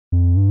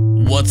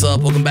What's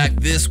up? Welcome back.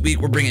 This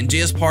week we're bringing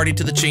JS Party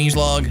to the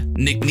Changelog.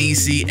 Nick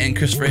Nisi and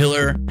Christopher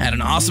Hiller had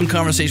an awesome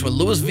conversation with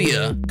Louis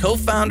Villa,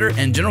 co-founder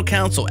and general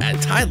counsel at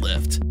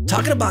Tidelift,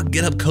 talking about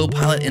GitHub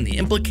Copilot and the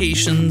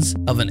implications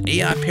of an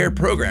AI paired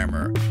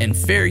programmer and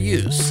fair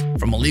use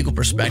from a legal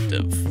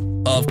perspective.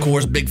 Of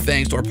course, big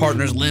thanks to our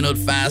partners Linode,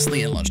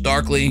 Fastly, and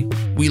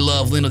LaunchDarkly. We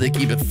love Linode. They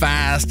keep it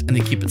fast and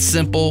they keep it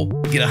simple.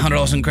 Get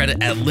 $100 in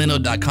credit at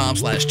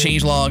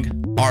linode.com/changelog.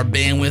 Our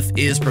bandwidth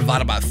is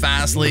provided by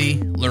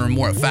Fastly. Learn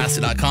more at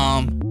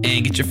fastly.com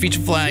and get your feature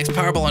flags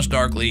powered by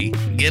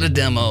LaunchDarkly. Get a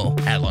demo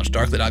at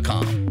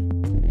launchdarkly.com.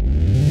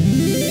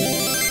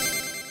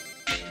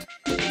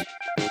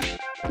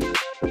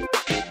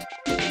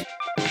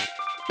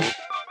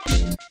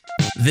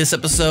 This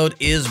episode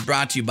is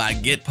brought to you by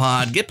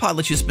GitPod. GitPod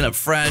lets you spin up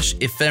fresh,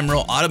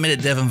 ephemeral,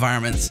 automated dev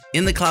environments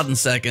in the cloud in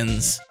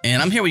seconds.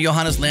 And I'm here with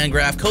Johannes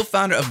Landgraf,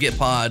 co-founder of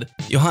GitPod.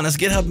 Johannes,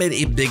 GitHub made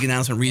a big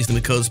announcement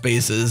recently with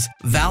Codespaces,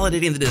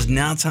 validating that it is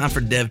now time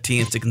for dev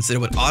teams to consider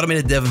what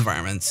automated dev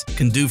environments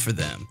can do for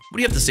them. What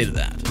do you have to say to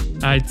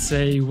that? I'd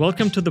say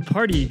welcome to the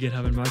party,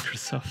 GitHub and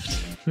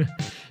Microsoft.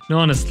 No,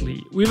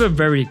 honestly, we were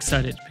very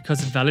excited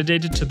because it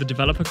validated to the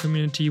developer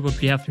community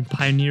what we have been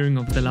pioneering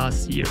over the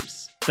last years.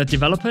 That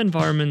developer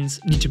environments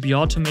need to be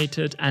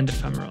automated and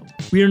ephemeral.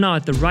 We are now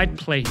at the right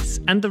place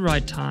and the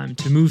right time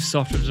to move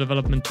software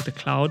development to the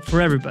cloud for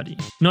everybody,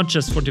 not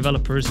just for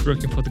developers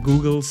working for the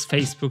Googles,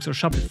 Facebooks, or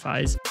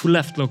Shopifys who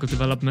left local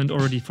development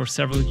already for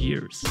several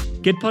years.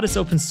 GitPod is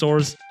open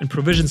source and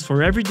provisions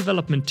for every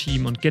development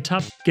team on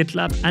GitHub,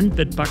 GitLab, and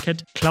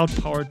Bitbucket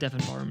cloud-powered dev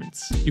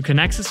environments. You can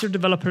access your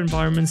developer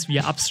environments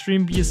via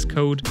upstream VS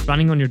Code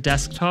running on your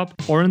desktop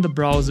or in the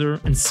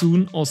browser, and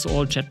soon also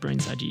all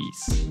JetBrains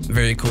IDEs.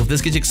 Very cool. If this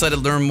gets you excited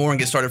to learn more and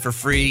get started for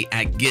free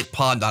at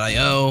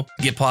gitpod.io.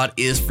 GitPod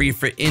is free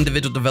for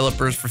individual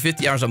developers for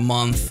 50 hours a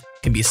month,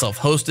 can be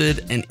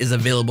self-hosted, and is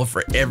available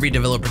for every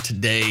developer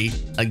today.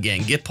 Again,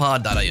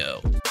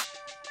 gitpod.io.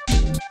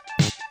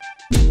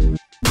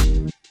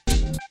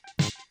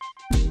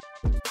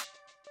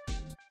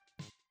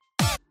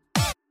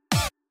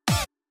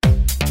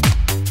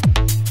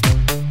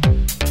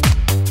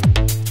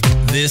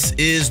 This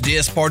is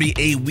JS Party,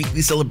 a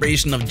weekly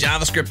celebration of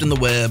JavaScript and the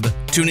web.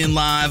 Tune in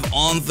live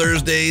on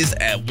Thursdays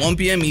at 1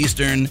 p.m.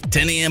 Eastern,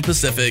 10 a.m.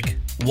 Pacific.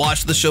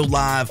 Watch the show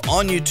live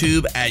on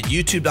YouTube at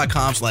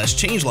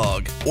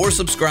youtube.com/changelog or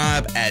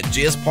subscribe at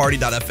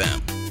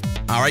jsparty.fm.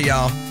 All right,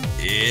 y'all,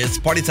 it's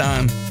party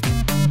time.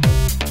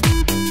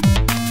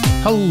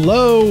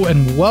 Hello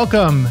and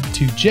welcome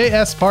to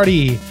JS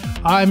Party.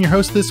 I'm your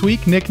host this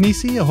week, Nick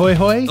Nisi. Ahoy,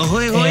 hoy.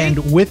 Ahoy, hoy.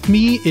 And with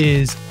me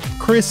is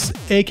Chris,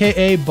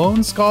 aka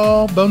Bone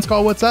Skull. Bone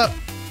Skull, what's up?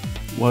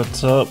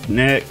 What's up,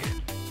 Nick?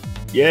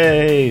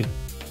 Yay!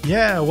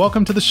 Yeah,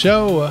 welcome to the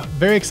show.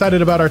 Very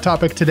excited about our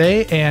topic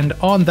today. And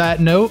on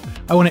that note,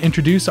 I want to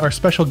introduce our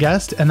special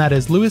guest, and that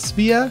is Louis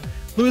Villa.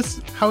 Louis,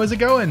 how is it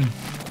going?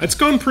 It's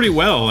going pretty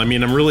well. I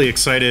mean, I'm really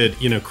excited.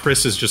 You know,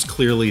 Chris is just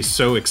clearly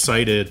so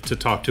excited to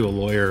talk to a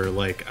lawyer.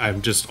 Like,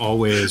 I'm just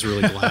always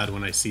really glad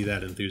when I see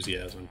that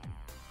enthusiasm.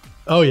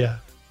 Oh, yeah,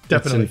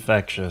 definitely. It's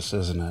infectious,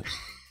 isn't it?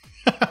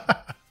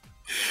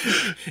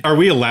 Are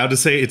we allowed to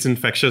say it's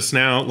infectious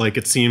now? Like,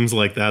 it seems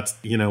like that's,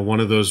 you know, one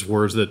of those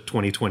words that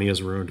 2020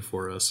 has ruined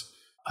for us.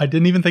 I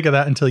didn't even think of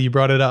that until you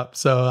brought it up.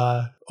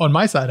 So on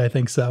my side, I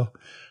think so.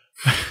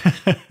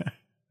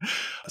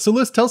 So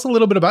Liz, tell us a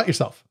little bit about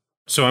yourself.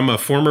 So I'm a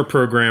former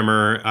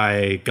programmer.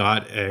 I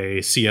got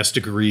a CS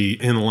degree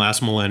in the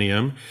last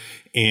millennium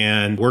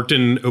and worked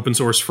in open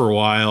source for a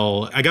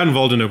while. I got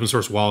involved in open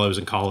source while I was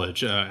in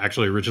college,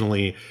 actually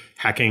originally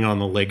hacking on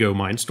the Lego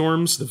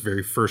Mindstorms, the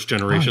very first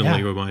generation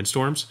Lego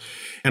Mindstorms,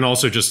 and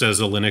also just as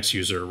a Linux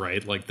user,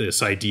 right? Like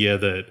this idea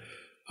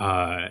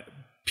that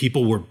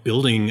people were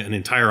building an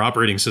entire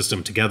operating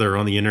system together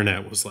on the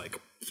internet was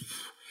like...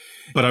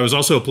 But I was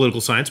also a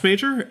political science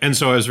major, and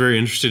so I was very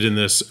interested in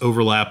this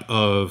overlap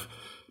of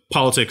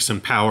politics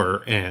and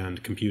power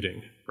and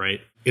computing, right?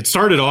 It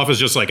started off as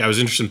just like I was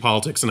interested in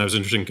politics and I was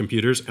interested in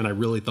computers, and I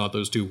really thought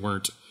those two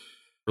weren't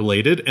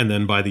related. And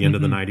then by the end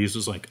of the 90s, it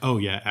was like, oh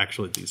yeah,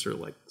 actually these are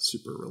like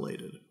super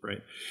related,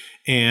 right?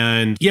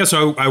 And yeah,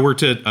 so I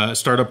worked at a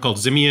startup called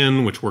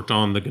Zimian, which worked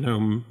on the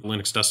GNOME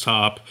Linux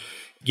desktop.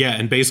 Yeah,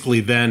 and basically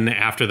then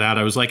after that,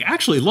 I was like,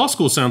 actually, law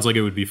school sounds like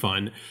it would be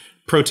fun.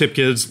 Pro tip,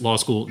 kids, law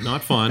school,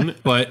 not fun.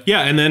 But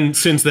yeah, and then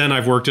since then,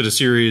 I've worked at a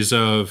series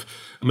of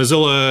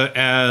Mozilla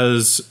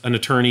as an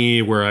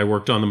attorney where I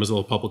worked on the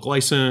Mozilla public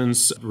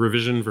license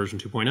revision version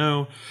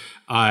 2.0.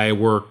 I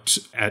worked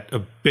at a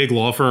big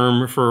law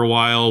firm for a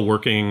while,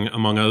 working,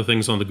 among other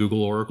things, on the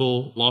Google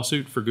Oracle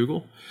lawsuit for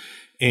Google.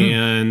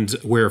 And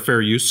where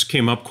fair use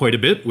came up quite a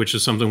bit, which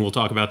is something we'll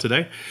talk about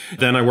today.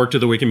 Then I worked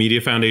at the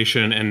Wikimedia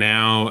Foundation, and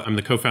now I'm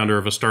the co-founder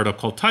of a startup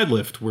called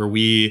Tidelift, where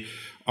we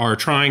are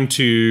trying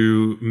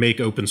to make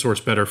open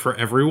source better for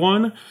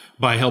everyone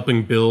by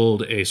helping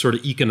build a sort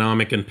of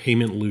economic and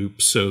payment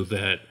loop so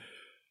that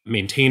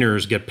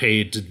maintainers get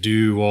paid to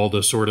do all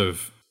the sort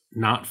of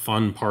not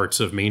fun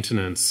parts of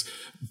maintenance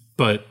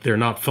but they're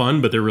not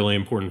fun, but they're really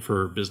important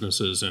for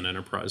businesses and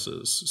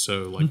enterprises.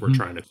 So like we're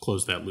trying to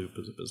close that loop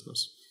as a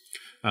business.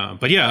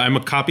 But yeah, I'm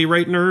a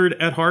copyright nerd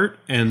at heart.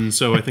 And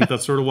so I think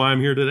that's sort of why I'm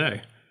here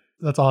today.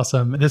 That's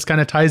awesome. This kind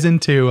of ties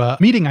into a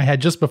meeting I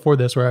had just before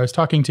this where I was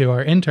talking to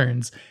our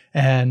interns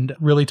and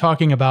really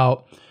talking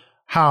about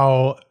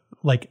how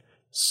like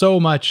so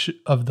much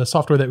of the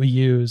software that we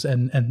use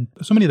and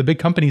so many of the big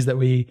companies that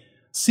we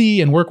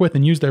see and work with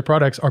and use their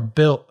products are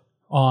built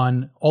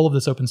on all of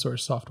this open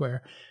source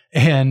software.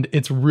 And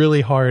it's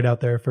really hard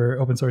out there for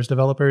open source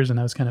developers. And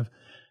I was kind of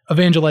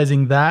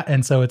evangelizing that.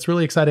 And so it's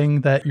really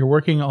exciting that you're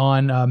working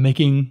on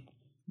making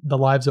the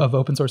lives of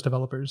open source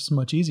developers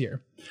much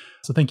easier.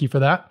 So thank you for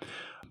that.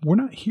 We're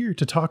not here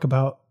to talk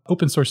about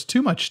open source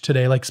too much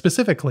today. Like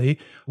specifically,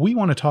 we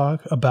want to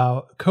talk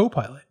about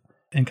Copilot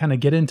and kind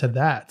of get into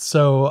that.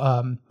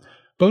 So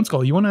Bone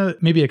Skull, you want to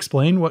maybe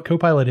explain what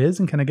Copilot is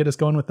and kind of get us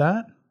going with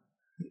that?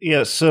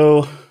 Yeah,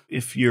 so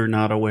if you're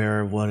not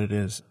aware of what it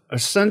is,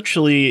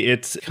 essentially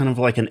it's kind of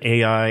like an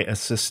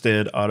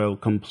AI-assisted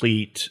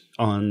autocomplete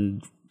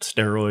on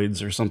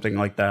steroids or something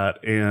like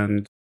that.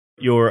 And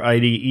your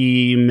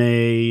IDE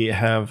may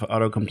have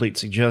autocomplete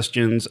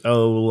suggestions.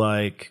 Oh,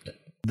 like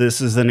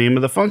this is the name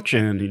of the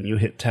function, and you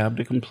hit tab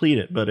to complete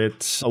it. But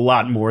it's a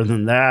lot more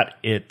than that.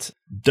 It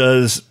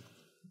does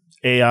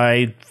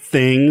AI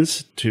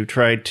things to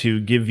try to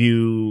give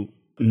you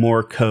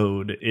more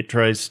code. It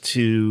tries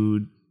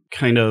to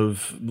kind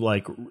of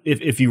like,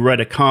 if you write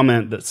a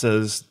comment that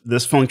says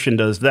this function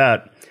does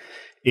that,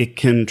 it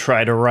can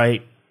try to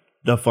write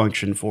the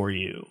function for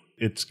you.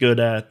 It's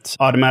good at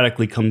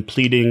automatically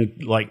completing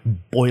like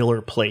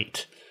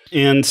boilerplate.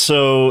 And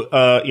so,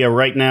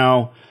 right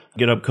now,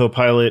 GitHub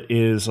Copilot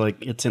is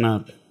like, it's in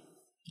a,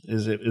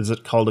 is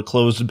it called a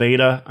closed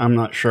beta? I'm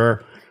not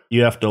sure.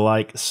 You have to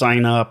like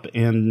sign up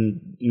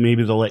and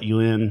maybe they'll let you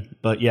in.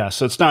 But yeah,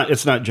 so it's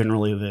not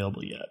generally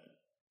available yet.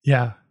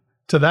 Yeah.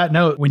 To that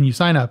note, when you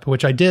sign up,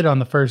 which I did on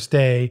the first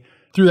day,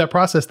 through that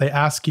process, they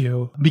ask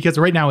you, because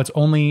right now it's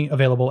only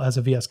available as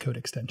a VS Code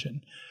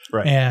extension.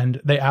 Right.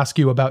 And they ask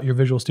you about your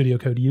Visual Studio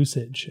Code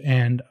usage.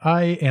 And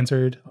I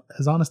answered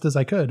as honest as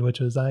I could,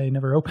 which is I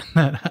never opened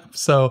that app.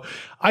 So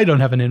I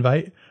don't have an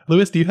invite.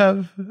 Lewis,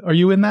 are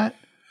you in that?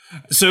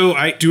 So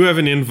I do have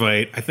an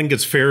invite. I think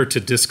it's fair to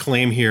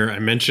disclaim here. I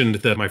mentioned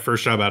that my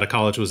first job out of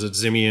college was at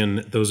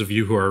Zimian. Those of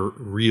you who are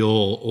real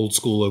old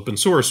school open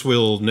source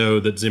will know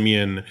that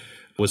Zimian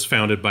was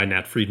founded by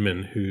Nat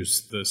Friedman,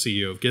 who's the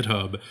CEO of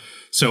GitHub.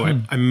 So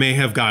I may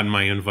have gotten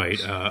my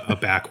invite a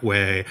back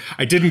way.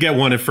 I didn't get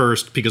one at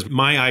first because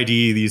my IDE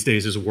these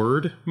days is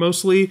Word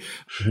mostly,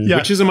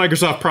 which is a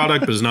Microsoft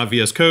product, but is not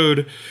VS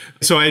Code.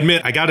 So I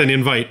admit I got an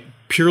invite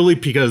purely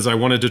because I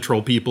wanted to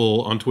troll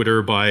people on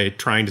Twitter by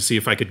trying to see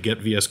if I could get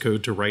VS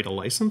Code to write a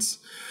license.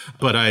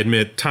 But I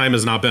admit time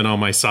has not been on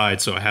my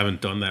side, so I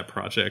haven't done that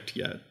project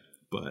yet.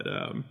 But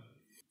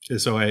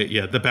so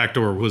the back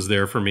door was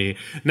there for me.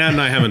 Nat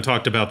and I haven't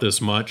talked about this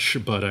much,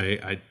 but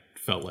I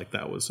felt like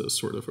that was a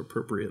sort of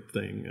appropriate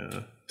thing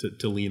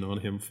to lean on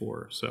him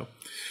for. So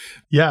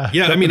yeah.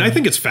 Definitely. I mean, I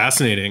think it's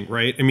fascinating,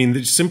 right? I mean,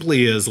 there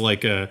simply is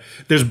like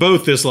there's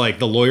both this like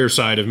the lawyer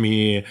side of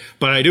me,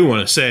 but I do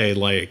want to say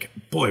like,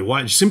 boy,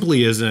 why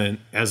simply isn't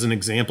as an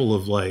example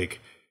of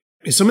like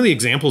some of the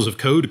examples of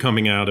code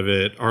coming out of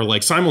it are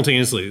like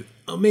simultaneously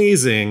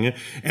amazing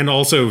and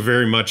also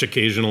very much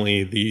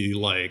occasionally the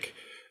like,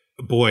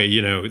 boy,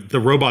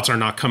 the robots are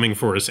not coming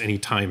for us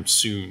anytime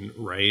soon,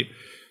 right?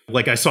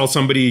 Like I saw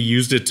somebody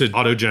used it to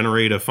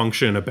auto-generate a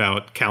function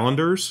about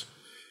calendars.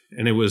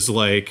 And it was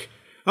like,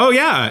 oh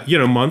yeah,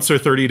 months are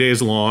 30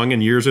 days long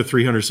and years are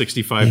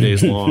 365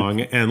 days long.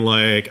 And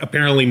like,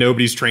 apparently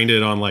nobody's trained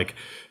it on like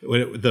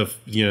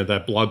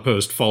that blog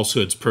post,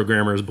 falsehoods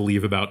programmers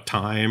believe about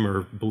time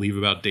or believe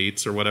about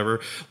dates or whatever.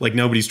 Like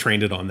nobody's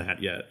trained it on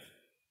that yet.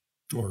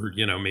 Or,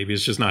 maybe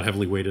it's just not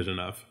heavily weighted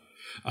enough.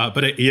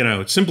 But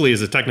it simply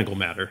is a technical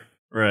matter.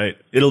 Right.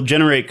 It'll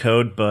generate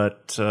code,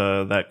 but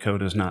that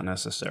code is not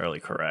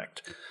necessarily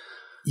correct.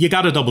 You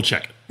got to double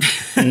check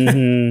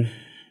it.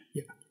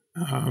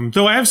 Yeah.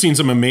 Though I have seen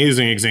some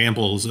amazing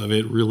examples of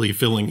it really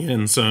filling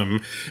in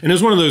some. And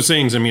it's one of those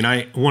things, I mean,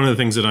 one of the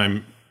things that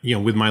I'm,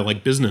 with my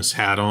like business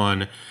hat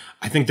on,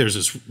 I think there's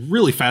this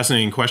really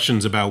fascinating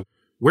questions about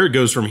where it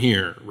goes from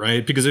here,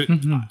 right? Because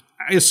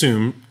I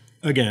assume,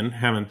 again,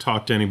 haven't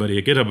talked to anybody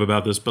at GitHub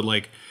about this, but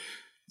like,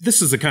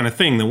 this is the kind of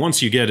thing that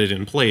once you get it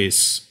in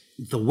place,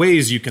 the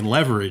ways you can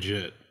leverage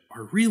it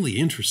are really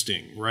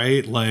interesting,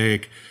 right?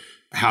 Like,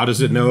 how does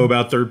it know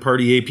about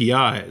third-party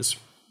APIs?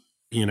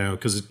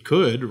 Because it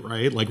could,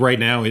 right? Like right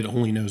now, it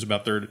only knows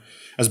about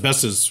as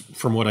best as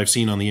from what I've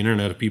seen on the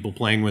internet of people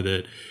playing with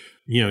it,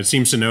 it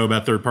seems to know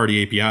about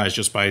third-party APIs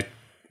just by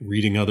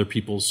reading other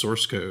people's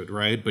source code,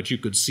 right? But you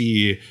could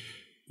see,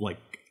 like,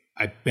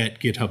 I bet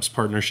GitHub's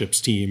partnerships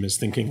team is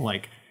thinking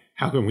like,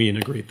 how can we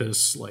integrate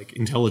this like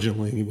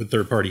intelligently with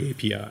third-party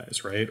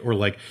APIs, right? Or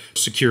like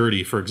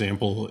security, for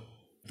example.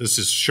 This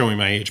is showing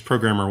my age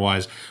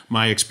programmer-wise.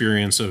 My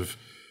experience of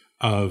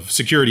of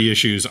security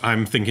issues,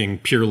 I'm thinking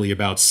purely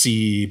about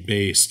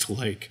C-based,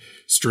 like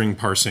string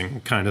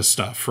parsing kind of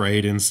stuff,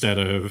 right? Instead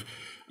of,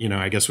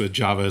 I guess with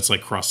Java, it's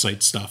like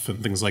cross-site stuff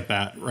and things like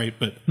that, right?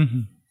 But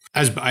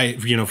as I,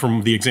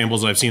 from the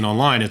examples I've seen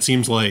online, it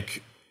seems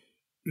like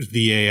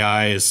the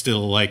AI is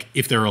still like,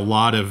 if there are a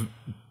lot of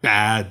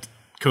bad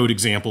code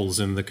examples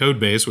in the code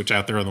base, which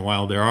out there in the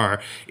wild there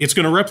are, it's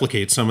going to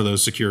replicate some of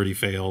those security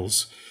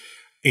fails.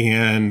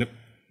 And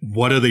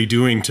what are they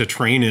doing to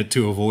train it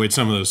to avoid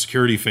some of those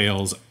security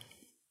fails?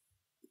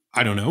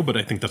 I don't know, but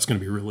I think that's going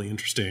to be really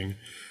interesting.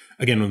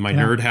 Again, with my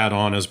nerd hat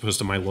on as opposed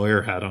to my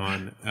lawyer hat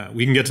on.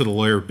 We can get to the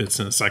lawyer bits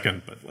in a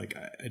second, but like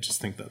I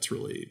just think that's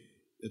really,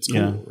 it's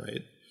cool,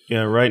 right?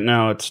 Yeah, right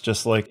now it's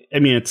just like,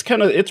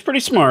 it's pretty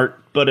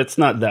smart, but it's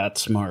not that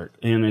smart.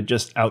 And it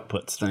just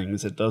outputs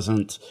things. It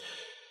doesn't,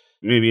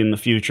 maybe in the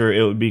future,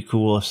 it would be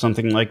cool if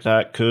something like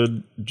that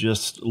could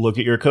just look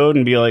at your code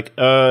and be like,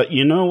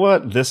 you know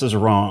what, this is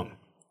wrong.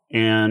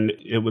 And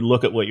it would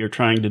look at what you're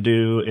trying to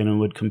do and it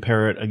would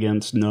compare it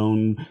against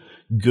known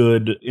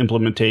good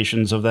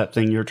implementations of that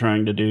thing you're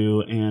trying to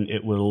do, and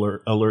it will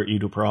alert you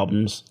to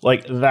problems.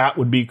 Like, that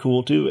would be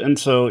cool too. And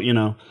so,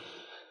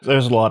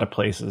 there's a lot of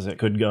places it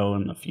could go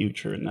in the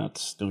future, and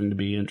that's going to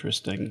be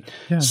interesting.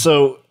 Yeah.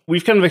 So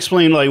we've kind of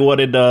explained like what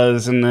it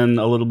does and then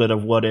a little bit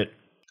of what it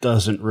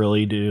doesn't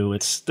really do.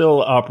 It's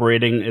still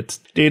operating. Its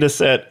data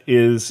set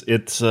is,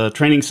 its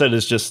training set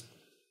is just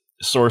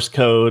source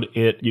code.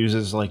 It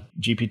uses like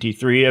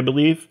GPT-3, I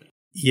believe.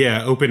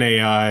 Yeah,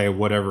 OpenAI,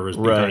 whatever is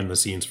behind the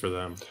scenes for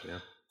them. Yeah.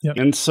 Yep.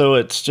 And so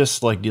it's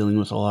just like dealing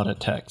with a lot of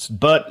text.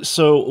 But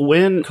so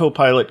when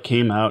Copilot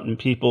came out and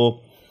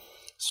people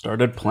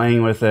started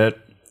playing with it,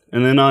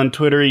 and then on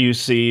Twitter you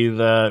see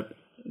that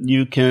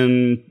you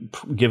can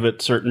give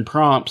it certain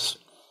prompts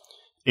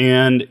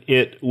and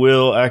it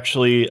will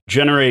actually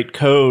generate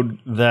code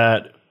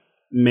that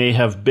may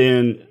have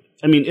been,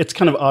 it's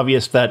kind of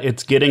obvious that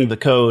it's getting the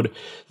code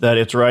that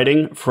it's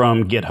writing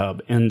from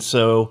GitHub. And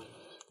so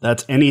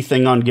that's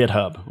anything on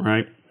GitHub,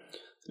 right?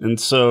 And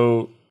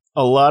so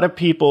a lot of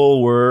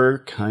people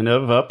were kind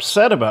of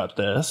upset about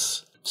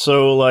this.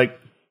 So, like,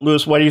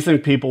 Lewis, why do you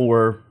think people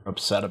were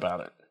upset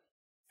about it?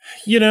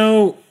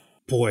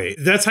 Boy,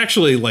 that's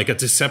actually like a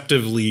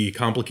deceptively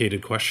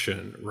complicated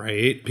question,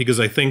 right? Because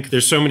I think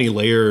there's so many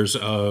layers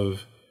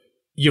of,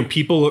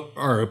 people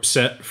are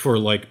upset for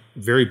like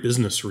very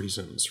business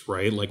reasons,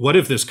 right? Like, what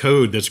if this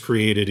code that's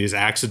created is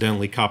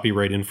accidentally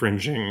copyright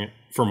infringing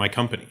for my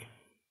company?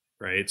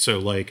 Right. So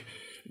like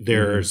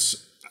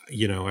there's,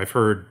 I've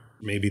heard,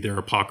 maybe they're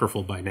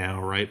apocryphal by now,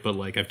 right? But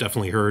like I've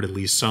definitely heard at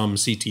least some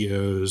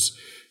CTOs,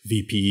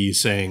 VPs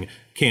saying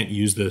can't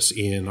use this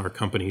in our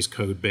company's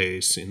code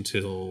base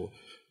until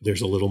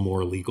there's a little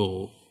more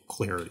legal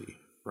clarity.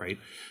 Right.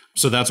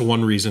 So that's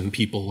one reason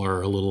people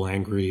are a little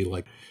angry.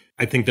 Like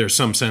I think there's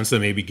some sense that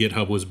maybe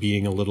GitHub was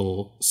being a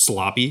little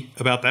sloppy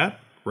about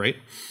that. Right.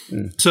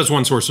 So that's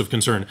one source of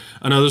concern.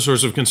 Another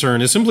source of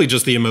concern is simply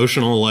just the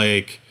emotional,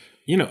 like,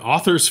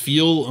 authors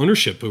feel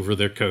ownership over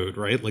their code,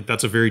 right? Like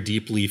that's a very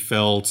deeply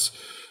felt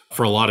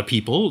for a lot of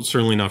people,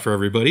 certainly not for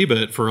everybody,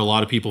 but for a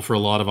lot of people, for a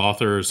lot of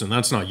authors, and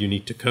that's not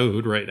unique to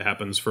code, right? It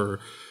happens for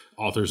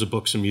authors of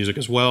books and music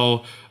as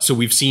well. So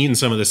we've seen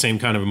some of the same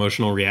kind of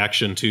emotional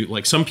reaction to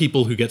like some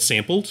people who get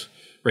sampled,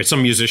 right?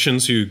 Some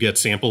musicians who get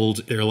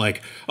sampled, they're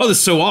like, oh, this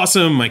is so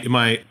awesome.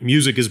 My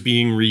music is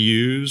being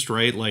reused,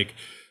 right? Like,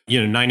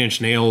 9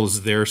 Inch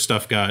Nails, their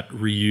stuff got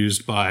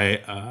reused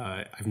by,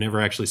 I've never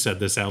actually said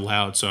this out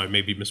loud, so I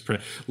may be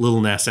mispronouncing, Lil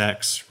Nas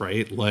X,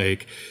 right?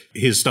 Like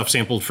his stuff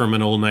sampled from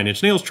an old 9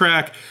 Inch Nails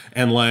track,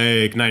 and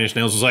like 9 Inch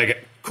Nails was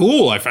like,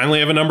 cool, I finally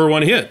have a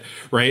 #1 hit,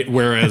 right?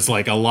 Whereas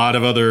like a lot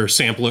of other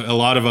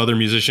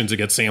musicians that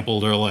get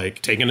sampled are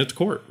like taking it to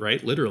court,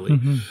 right? Literally.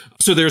 Mm-hmm.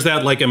 So there's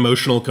that like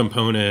emotional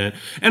component.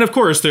 And of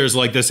course there's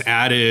like this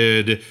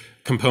added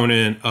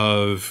component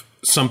of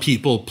some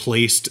people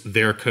placed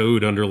their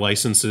code under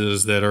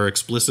licenses that are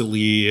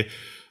explicitly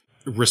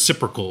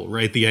reciprocal,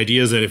 right? The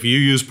idea is that if you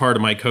use part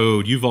of my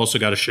code, you've also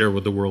got to share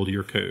with the world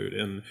your code.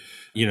 And,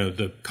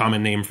 the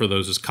common name for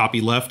those is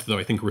copyleft, though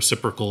I think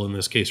reciprocal in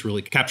this case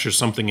really captures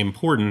something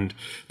important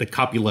that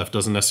copyleft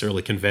doesn't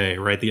necessarily convey,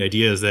 right? The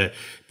idea is that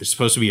there's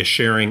supposed to be a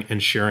sharing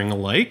and sharing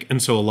alike.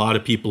 And so a lot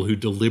of people who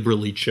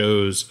deliberately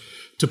chose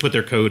to put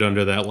their code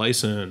under that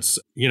license,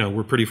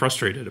 were pretty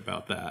frustrated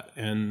about that.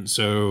 And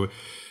so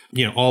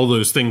all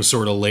those things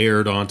sort of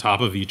layered on top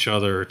of each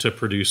other to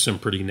produce some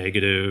pretty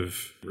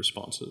negative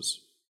responses.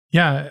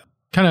 Yeah.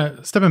 Kind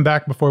of stepping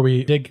back before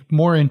we dig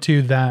more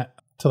into that,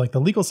 to like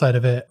the legal side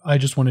of it, I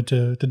just wanted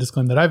to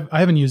disclaim that I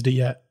haven't used it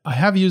yet. I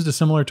have used a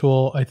similar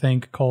tool, I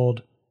think,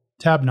 called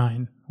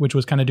Tab9, which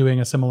was kind of doing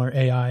a similar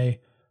AI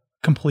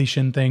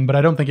completion thing, but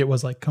I don't think it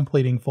was like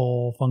completing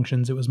full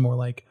functions. It was more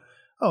like,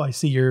 oh, I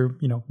see you're,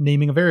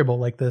 naming a variable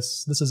like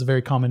this. This is a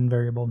very common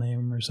variable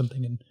name or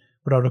something, and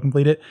would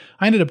autocomplete it.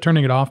 I ended up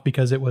turning it off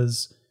because it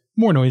was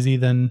more noisy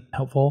than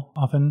helpful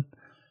often.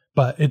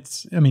 But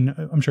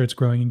I'm sure it's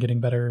growing and getting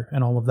better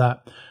and all of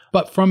that.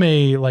 But from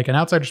an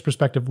outsider's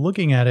perspective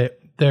looking at it,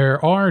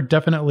 there are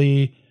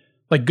definitely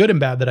like good and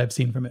bad that I've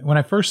seen from it. When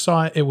I first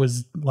saw it, it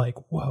was like,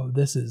 whoa,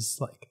 this is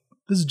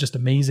just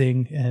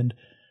amazing. And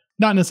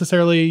not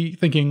necessarily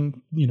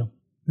thinking,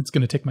 it's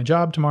going to take my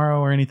job tomorrow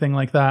or anything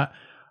like that.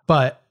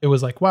 But it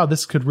was like, wow,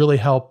 this could really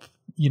help,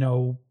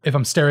 if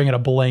I'm staring at a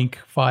blank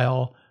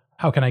file,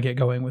 how can I get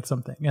going with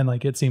something? And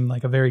like, it seemed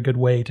like a very good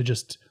way to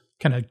just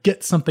kind of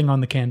get something on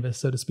the canvas,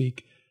 so to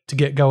speak, to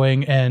get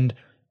going. And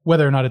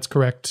whether or not it's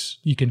correct,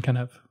 you can kind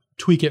of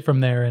tweak it from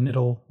there and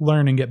it'll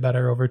learn and get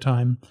better over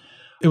time.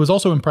 It was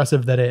also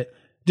impressive that it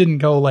didn't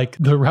go like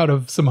the route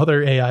of some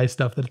other AI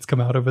stuff that's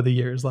come out over the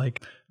years.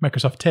 Like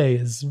Microsoft Tay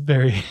is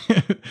very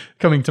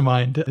coming to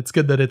mind. It's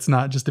good that it's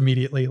not just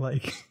immediately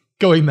like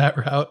going that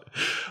route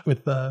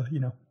with, I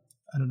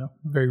don't know,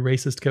 very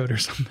racist code or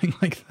something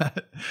like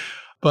that.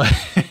 But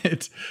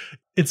it's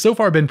so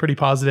far been pretty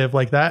positive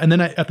like that. And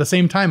then at the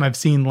same time, I've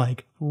seen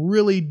like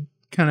really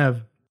kind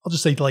of, I'll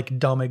just say like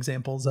dumb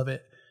examples of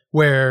it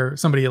where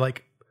somebody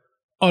like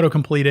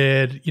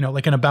auto-completed,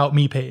 like an about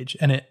me page,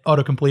 and it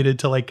auto-completed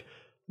to like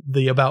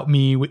the about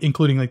me,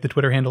 including like the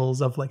Twitter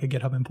handles of like a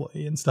GitHub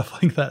employee and stuff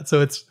like that.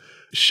 So it's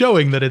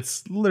showing that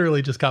it's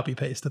literally just copy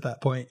paste at that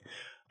point,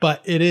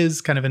 but it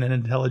is kind of in an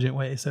intelligent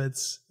way. So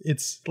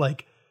it's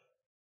like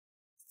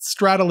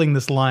straddling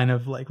this line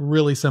of like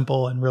really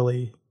simple and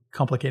really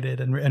complicated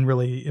and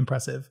really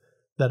impressive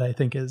that I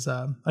think is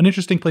an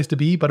interesting place to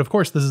be. But of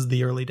course, this is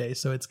the early days,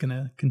 so it's going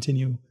to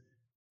continue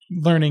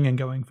learning and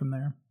going from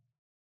there.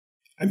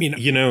 I mean,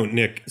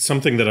 Nick,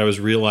 something that I was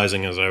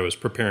realizing as I was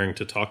preparing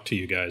to talk to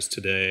you guys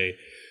today,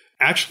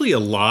 actually a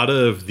lot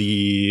of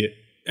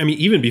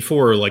even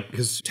before, like,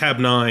 because Tab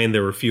 9,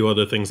 there were a few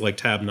other things like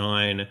Tab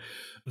 9.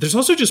 There's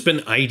also just been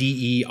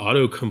IDE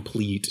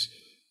autocomplete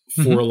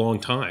for a long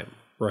time,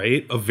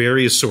 right? Of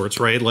various sorts,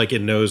 right? Like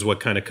it knows what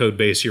kind of code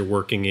base you're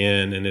working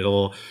in, and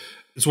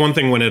it's one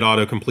thing when it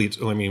auto-completes.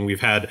 I mean,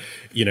 we've had,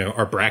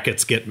 our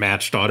brackets get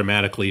matched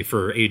automatically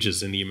for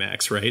ages in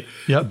Emacs, right?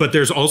 Yep. But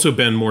there's also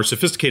been more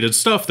sophisticated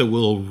stuff that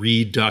will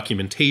read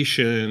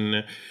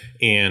documentation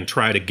and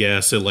try to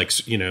guess at like,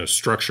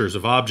 structures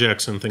of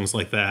objects and things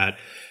like that.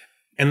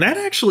 And that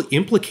actually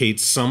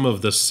implicates some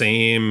of the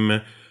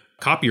same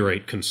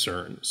copyright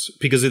concerns,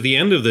 because at the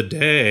end of the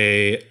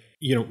day,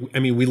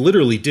 we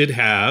literally did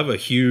have a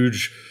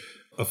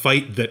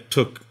fight that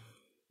took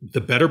the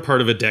better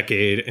part of a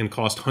decade and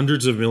cost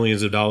hundreds of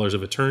millions of dollars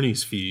of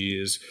attorney's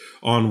fees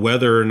on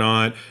whether or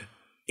not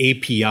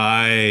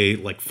API,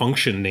 like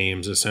function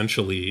names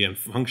essentially, and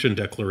function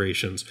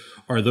declarations,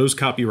 are those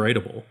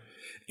copyrightable?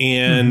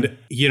 And,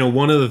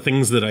 one of the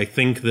things that I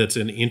think that's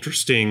an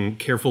interesting,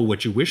 careful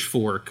what you wish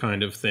for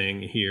kind of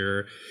thing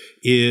here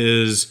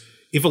is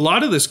if a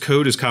lot of this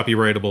code is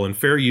copyrightable and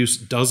fair use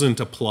doesn't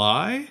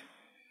apply,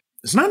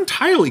 it's not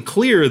entirely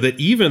clear that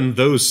even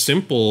those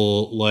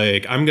simple,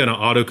 like, I'm going to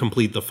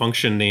autocomplete the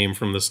function name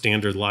from the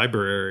standard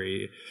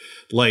library,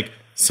 like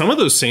some of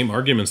those same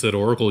arguments that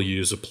Oracle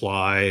use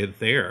apply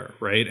there,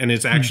 right? And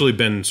it's actually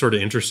been sort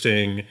of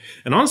interesting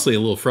and honestly a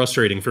little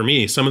frustrating for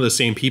me. Some of the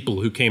same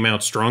people who came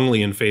out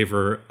strongly in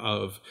favor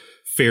of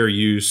fair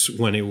use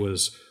when it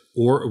was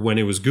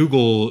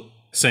Google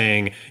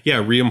saying,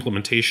 yeah,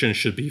 reimplementation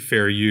should be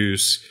fair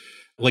use.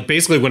 Like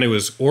basically when it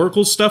was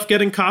Oracle stuff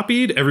getting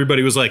copied,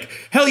 everybody was like,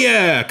 hell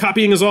yeah,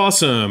 copying is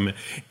awesome.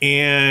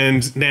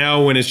 And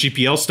now when it's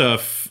GPL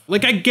stuff,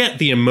 like I get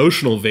the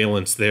emotional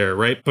valence there,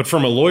 right? But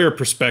from a lawyer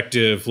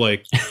perspective,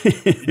 like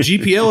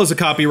GPL is a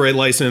copyright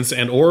license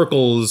and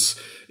Oracle's,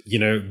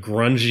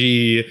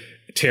 grungy,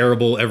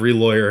 terrible, every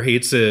lawyer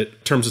hates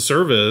it, terms of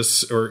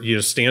service or,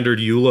 standard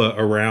EULA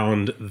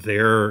around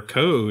their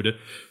code.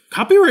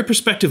 Copyright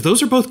perspective,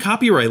 those are both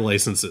copyright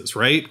licenses,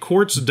 right?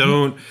 Courts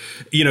don't,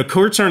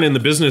 courts aren't in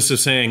the business of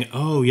saying,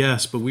 oh,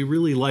 yes, but we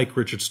really like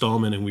Richard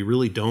Stallman and we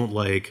really don't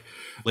like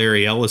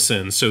Larry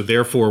Ellison. So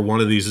therefore, one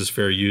of these is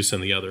fair use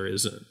and the other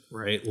isn't,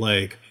 right?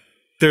 Like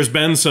there's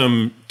been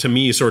some, to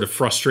me, sort of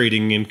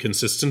frustrating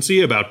inconsistency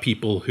about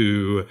people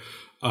who,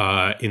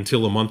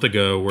 until a month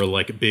ago, were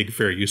like big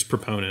fair use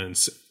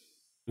proponents.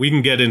 We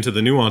can get into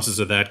the nuances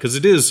of that because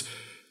it is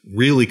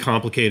really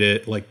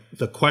complicated. Like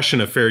the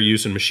question of fair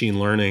use in machine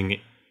learning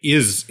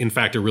is in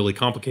fact a really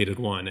complicated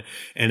one.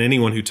 And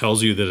anyone who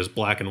tells you that it's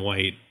black and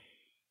white,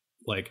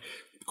 like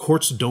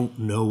courts don't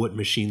know what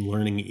machine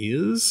learning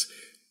is.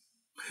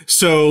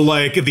 So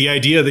like the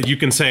idea that you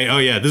can say, oh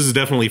yeah, this is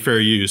definitely fair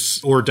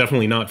use or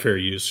definitely not fair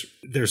use.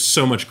 There's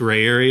so much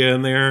gray area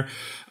in there.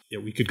 Yeah,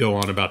 we could go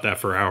on about that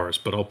for hours,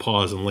 but I'll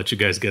pause and let you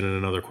guys get in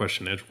another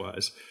question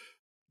edgewise.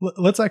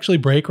 Let's actually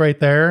break right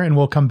there and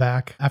we'll come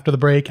back after the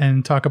break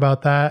and talk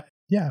about that.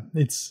 Yeah,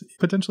 it's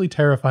potentially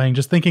terrifying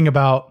just thinking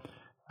about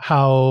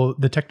how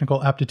the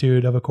technical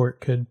aptitude of a court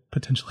could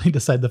potentially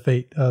decide the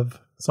fate of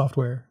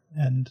software.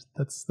 And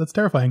that's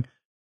terrifying.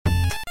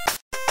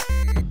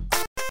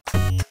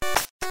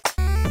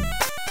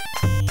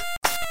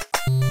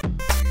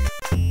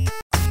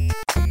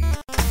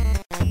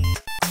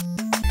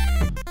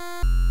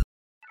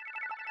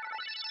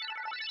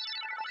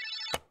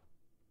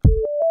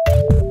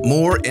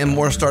 More and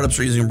more startups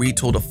are using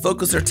Retool to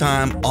focus their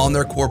time on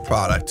their core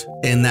product.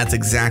 And that's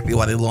exactly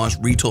why they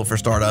launched Retool for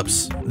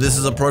Startups. This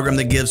is a program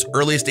that gives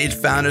early stage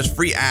founders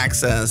free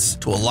access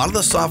to a lot of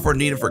the software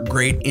needed for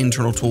great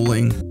internal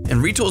tooling.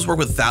 And Retool has worked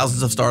with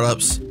thousands of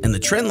startups, and the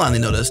trend line they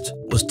noticed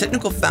was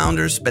technical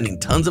founders spending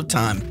tons of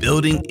time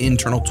building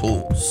internal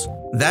tools.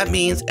 That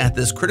means at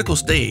this critical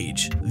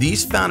stage,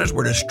 these founders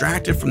were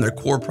distracted from their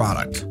core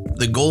product.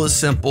 The goal is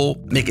simple: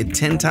 make it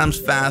 10 times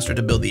faster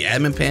to build the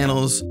admin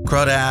panels,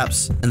 CRUD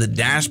apps, and the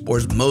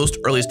dashboards most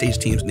early stage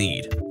teams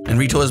need. And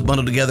Retool has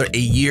bundled together a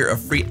year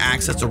of free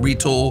access to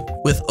Retool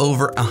with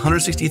over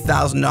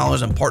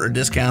 $160,000 in partner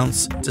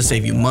discounts to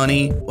save you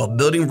money while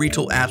building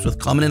Retool apps with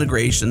common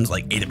integrations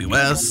like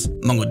AWS,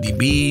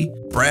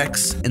 MongoDB,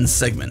 Brex, and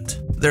Segment.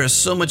 There is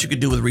so much you could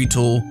do with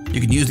Retool. You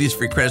can use these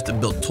free credits to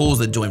build tools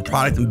that join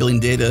product and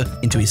billing data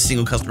into a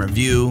single customer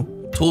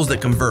view, tools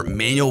that convert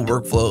manual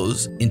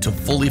workflows into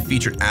fully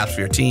featured apps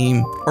for your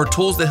team, or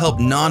tools that help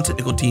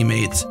non-technical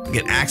teammates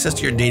get access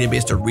to your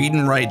database to read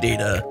and write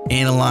data,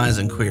 analyze,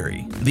 and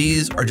query.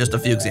 These are just a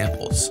few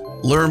examples.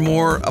 Learn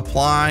more,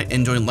 apply,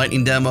 and join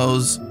lightning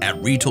demos at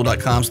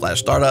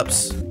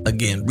retool.com/startups.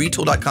 Again,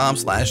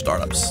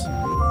 retool.com/startups.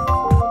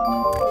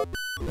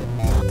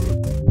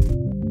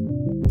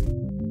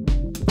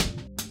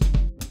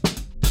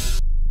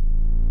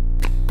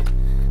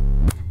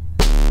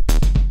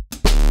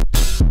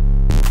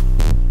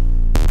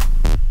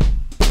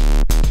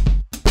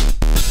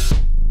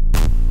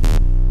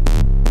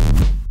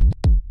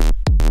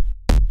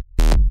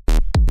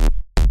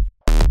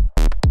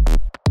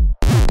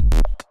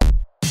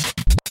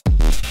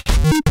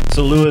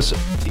 So, Lewis,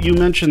 you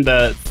mentioned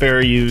that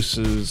fair use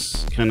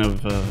is kind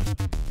of,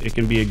 it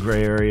can be a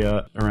gray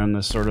area around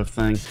this sort of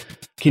thing.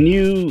 Can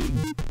you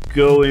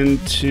go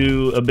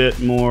into a bit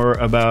more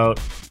about,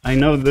 I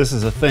know this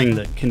is a thing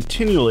that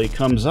continually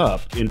comes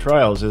up in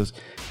trials, is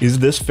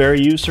this fair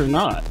use or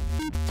not?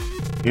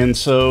 And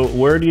so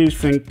where do you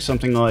think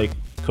something like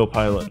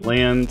Copilot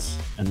lands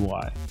and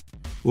why?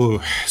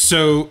 Whoa.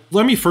 So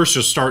let me first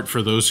just start,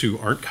 for those who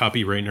aren't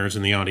copyright nerds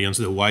in the audience,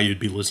 though why you'd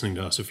be listening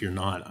to us if you're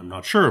not, I'm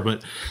not sure.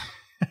 But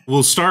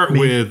we'll start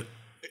with,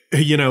 a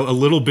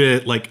little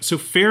bit like, so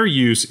fair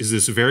use is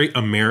this very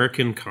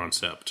American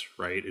concept,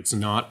 right? It's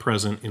not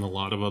present in a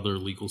lot of other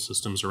legal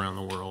systems around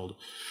the world,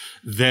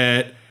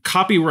 that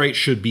copyright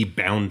should be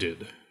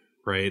bounded,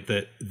 right?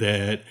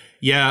 That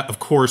yeah, of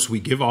course, we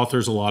give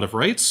authors a lot of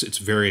rights. It's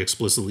very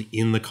explicitly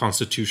in the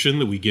Constitution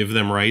that we give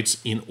them rights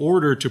in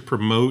order to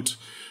promote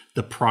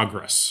the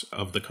progress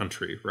of the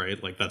country,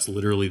 right? Like that's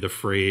literally the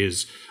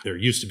phrase. There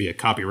used to be a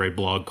copyright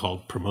blog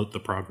called Promote the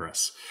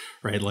Progress,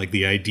 right? Like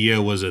the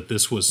idea was that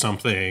this was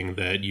something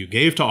that you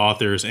gave to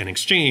authors, and in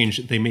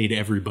exchange, they made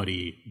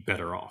everybody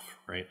better off,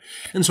 right?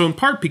 And so in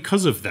part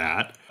because of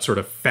that sort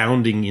of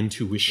founding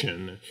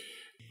intuition,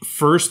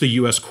 first the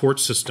US court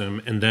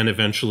system, and then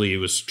eventually it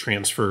was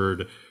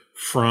transferred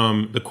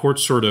from the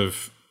courts sort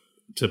of,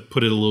 to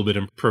put it a little bit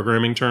in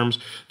programming terms,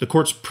 the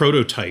courts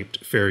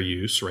prototyped fair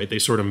use, right? They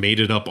sort of made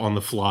it up on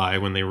the fly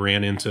when they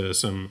ran into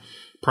some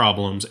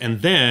problems.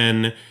 And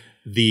then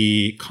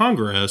the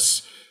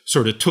Congress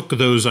sort of took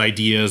those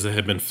ideas that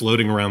had been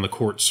floating around the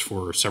courts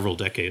for several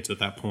decades at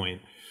that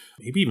point,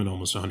 maybe even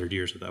almost 100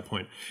 years at that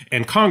point.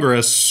 And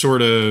Congress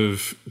sort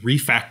of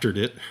refactored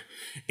it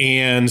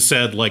and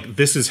said, like,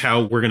 this is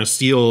how we're going to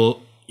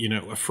steal,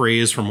 a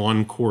phrase from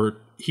one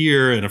court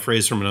here and a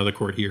phrase from another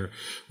court here.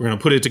 We're going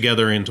to put it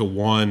together into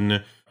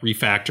one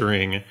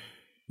refactoring,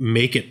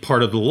 make it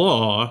part of the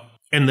law,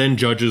 and then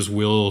judges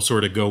will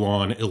sort of go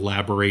on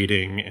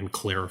elaborating and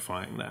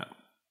clarifying that.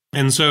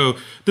 And so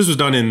this was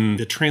done in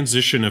the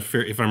transition of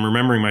fair, if I'm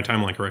remembering my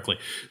timeline correctly,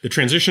 the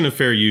transition of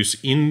fair use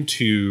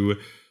into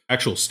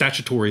actual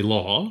statutory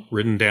law,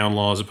 written down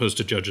law, as opposed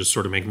to judges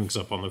sort of making things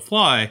up on the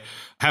fly,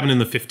 happened in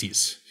the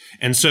 50s.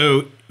 And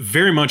so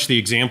very much the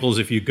examples,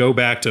 if you go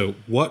back to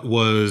what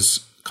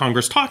was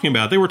Congress talking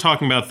about, they were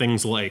talking about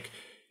things like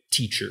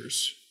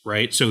teachers,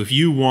 right? So if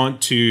you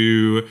want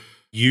to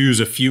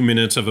use a few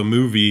minutes of a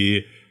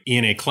movie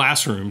in a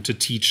classroom to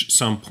teach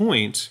some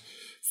point,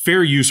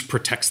 fair use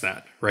protects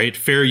that, right?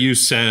 Fair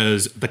use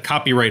says the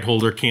copyright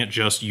holder can't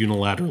just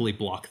unilaterally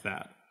block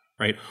that,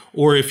 right?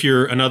 Or if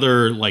you're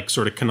another like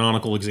sort of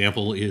canonical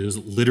example is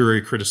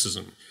literary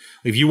criticism.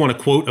 If you want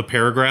to quote a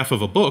paragraph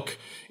of a book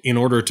in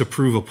order to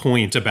prove a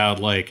point about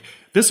like,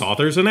 this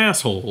author's an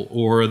asshole,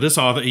 or this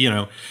author,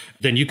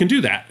 then you can do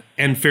that.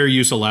 And fair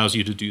use allows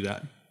you to do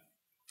that.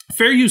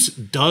 Fair use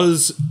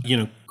does,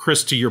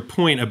 Chris, to your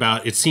point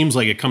about it seems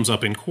like it comes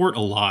up in court a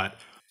lot.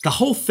 The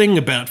whole thing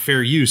about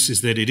fair use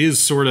is that it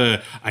is sort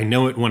of, I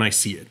know it when I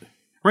see it,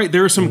 right?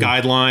 There are some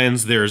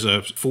guidelines. There's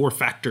a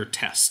 4-factor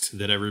test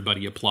that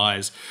everybody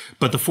applies.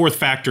 But the 4th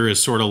factor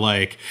is sort of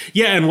like,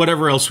 yeah, and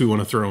whatever else we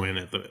want to throw in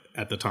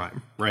at the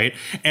time, right?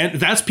 And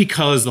that's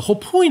because the whole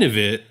point of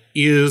it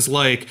is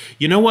like,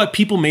 you know what?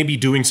 People may be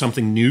doing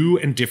something new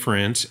and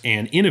different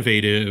and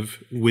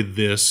innovative with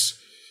this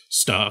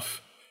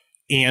stuff.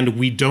 And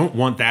we don't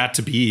want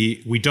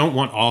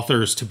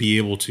authors to be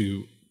able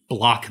to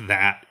block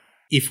that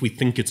if we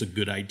think it's a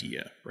good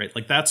idea, right?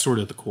 Like that's sort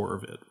of the core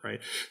of it, right?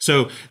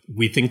 So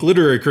we think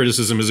literary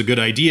criticism is a good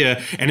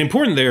idea, and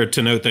important there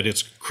to note that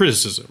it's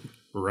criticism,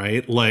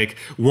 right? Like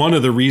one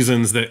of the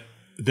reasons that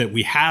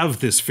we have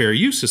this fair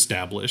use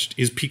established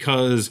is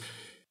because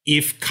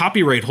if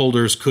copyright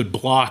holders could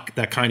block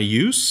that kind of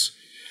use,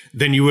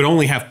 then you would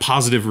only have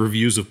positive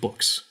reviews of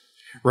books,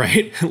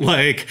 right?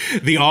 Like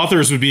the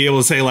authors would be able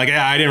to say like,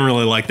 I didn't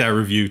really like that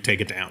review,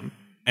 take it down.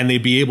 And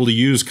they'd be able to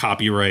use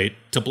copyright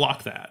to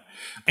block that.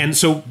 And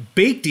so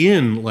baked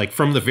in, like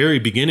from the very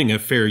beginning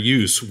of fair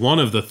use, one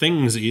of the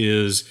things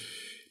is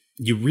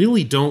you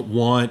really don't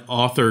want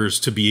authors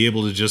to be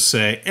able to just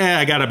say,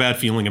 I got a bad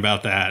feeling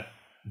about that,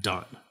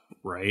 done,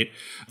 right?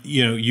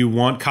 You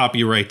want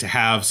copyright to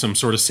have some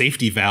sort of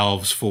safety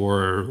valves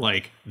for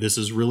like, this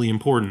is really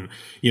important.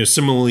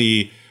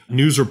 Similarly,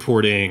 news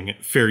reporting,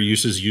 fair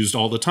use is used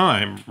all the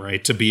time,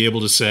 right? To be able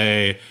to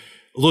say,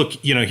 look,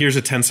 here's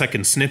a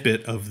 10-second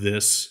snippet of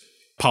this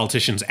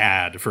politician's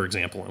ad, for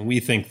example, and we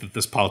think that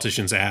this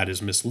politician's ad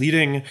is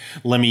misleading.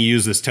 Let me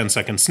use this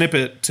 10-second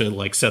snippet to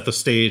like set the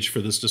stage for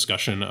this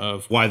discussion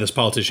of why this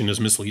politician is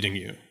misleading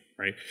you,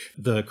 right?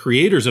 The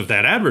creators of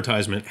that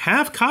advertisement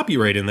have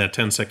copyright in that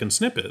 10-second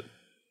snippet,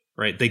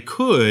 right? They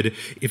could,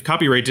 if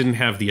copyright didn't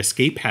have the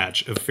escape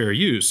hatch of fair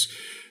use,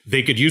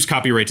 they could use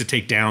copyright to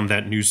take down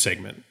that news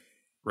segment,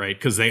 right?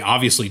 Because they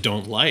obviously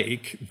don't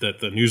like that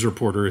the news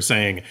reporter is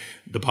saying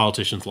the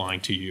politician's lying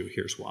to you,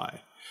 here's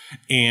why.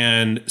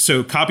 And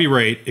so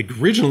copyright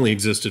originally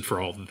existed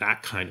for all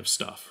that kind of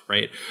stuff,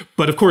 right?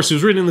 But of course, it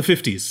was written in the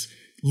 50s,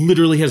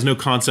 literally has no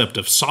concept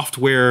of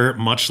software,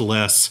 much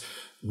less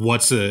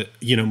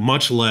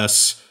much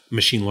less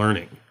machine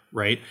learning,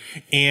 right?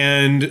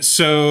 And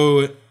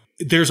so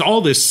there's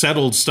all this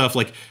settled stuff,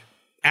 like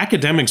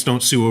academics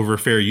don't sue over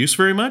fair use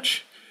very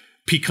much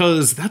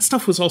because that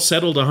stuff was all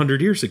settled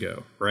 100 years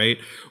ago, right?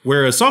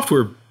 Whereas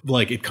software,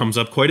 like it comes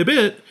up quite a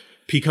bit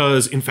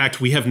because in fact,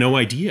 we have no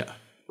idea.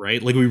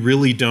 Right? Like we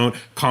really don't,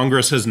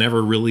 Congress has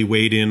never really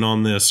weighed in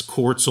on this.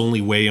 Courts only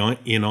weigh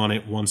in on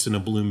it once in a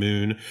blue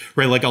moon,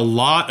 right? Like a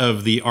lot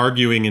of the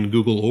arguing in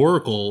Google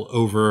Oracle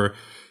over,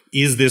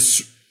 is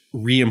this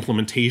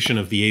re-implementation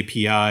of the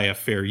API a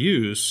fair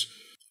use?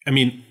 I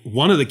mean,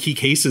 one of the key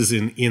cases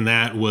in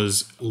that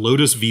was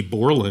Lotus v.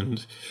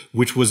 Borland,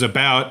 which was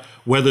about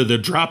whether the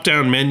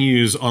drop-down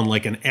menus on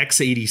like an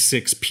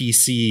x86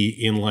 PC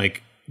in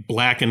like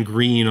black and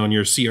green on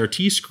your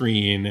CRT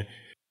screen,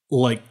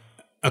 like,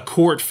 a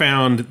court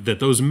found that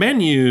those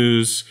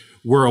menus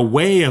were a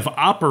way of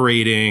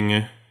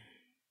operating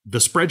the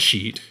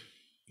spreadsheet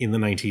in the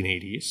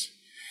 1980s.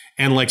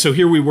 And like, so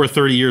here we were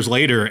 30 years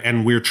later,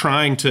 and we're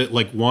trying to,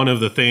 like, one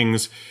of the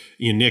things,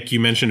 Nick, you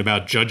mentioned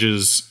about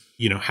judges,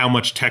 how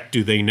much tech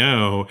do they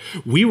know?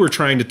 We were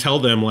trying to tell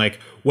them like,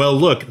 well,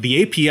 look,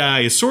 the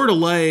API is sort of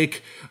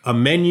like a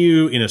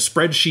menu in a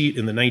spreadsheet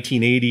in the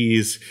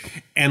 1980s.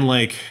 And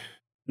like,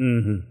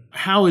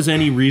 how is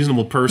any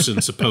reasonable person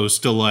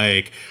supposed to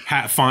like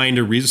find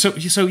a reason?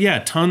 So yeah,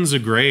 tons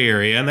of gray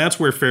area. And that's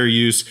where fair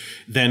use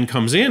then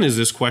comes in, is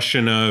this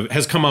question of,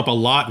 has come up a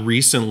lot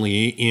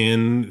recently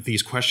in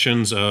these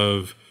questions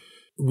of,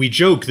 we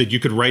joke that you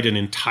could write an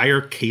entire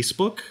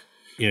casebook.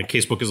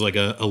 Casebook is like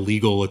a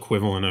legal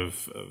equivalent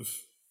of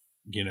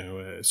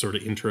a sort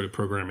of intro to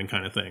programming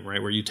kind of thing,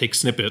 right? Where you take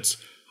snippets,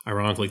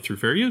 ironically through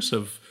fair use,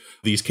 of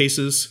these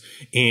cases,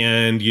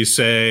 and you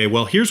say,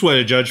 well, here's what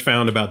a judge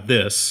found about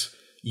this.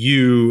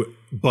 You,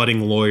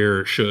 budding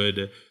lawyer,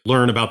 should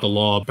learn about the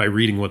law by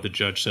reading what the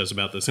judge says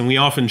about this. And we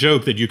often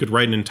joke that you could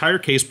write an entire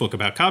casebook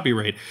about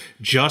copyright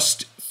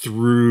just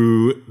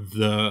through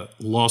the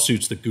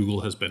lawsuits that Google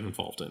has been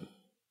involved in.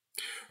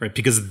 Right?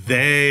 Because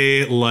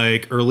they,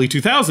 like early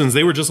 2000s,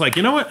 they were just like,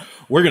 you know what?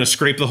 We're going to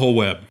scrape the whole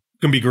web.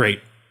 It's going to be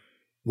great.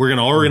 We're going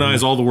to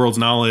organize all the world's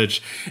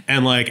knowledge.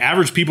 And like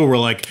average people were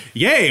like,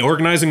 yay,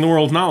 organizing the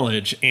world's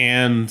knowledge.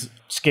 And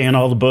scan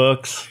all the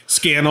books,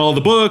 scan all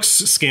the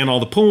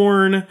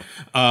porn.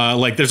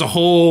 Like there's a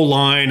whole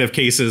line of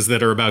cases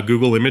that are about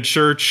Google image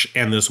search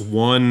and this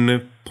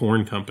one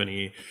porn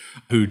company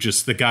who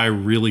the guy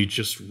really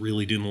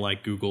didn't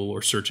like Google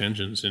or search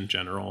engines in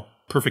general.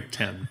 Perfect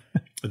 10.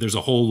 There's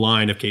a whole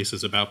line of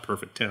cases about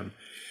Perfect 10.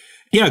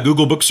 Yeah,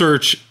 Google Book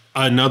Search,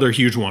 another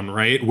huge one,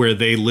 right? Where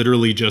they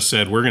literally just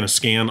said, we're going to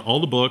scan all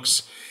the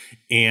books.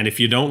 And if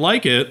you don't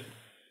like it,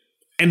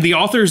 and the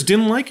authors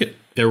didn't like it.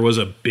 There was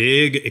a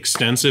big,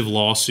 extensive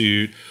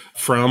lawsuit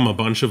from a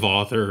bunch of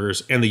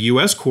authors. And the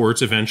US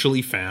courts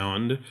eventually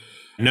found,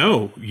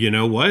 no, you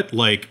know what?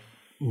 Like,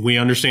 we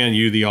understand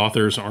you, the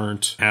authors,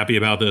 aren't happy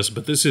about this,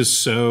 but this is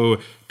so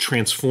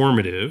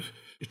transformative.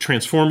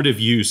 Transformative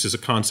use is a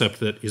concept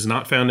that is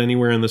not found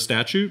anywhere in the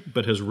statute,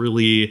 but has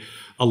really,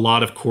 a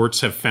lot of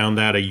courts have found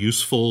that a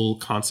useful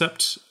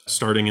concept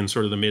starting in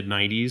sort of the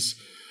mid-90s.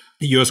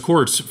 The US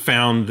courts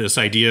found this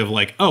idea of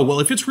like, oh, well,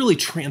 if it's really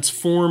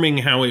transforming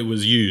how it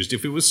was used,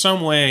 if it was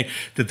some way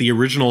that the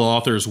original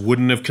authors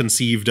wouldn't have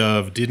conceived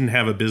of, didn't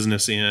have a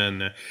business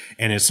in,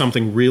 and is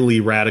something really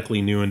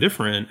radically new and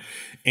different.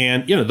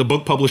 And, the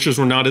book publishers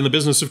were not in the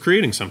business of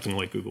creating something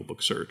like Google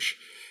Book Search.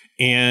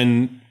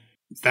 And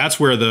that's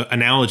where the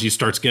analogy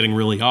starts getting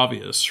really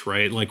obvious,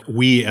 right? Like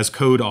we as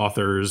code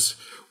authors,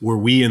 were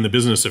we in the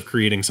business of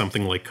creating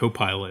something like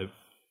Copilot,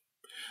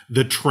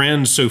 the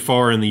trend so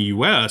far in the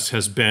US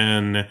has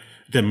been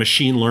that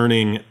machine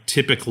learning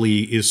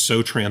typically is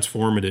so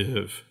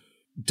transformative.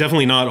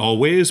 Definitely not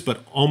always,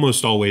 but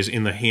almost always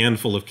in the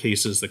handful of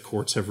cases that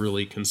courts have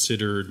really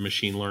considered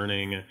machine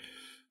learning,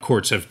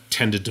 courts have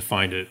tended to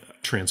find it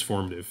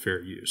transformative fair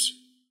use.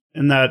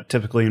 And that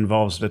typically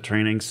involves the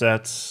training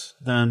sets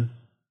then?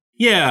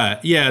 Yeah.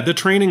 The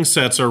training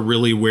sets are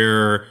really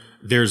where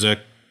there's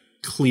a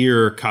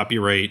clear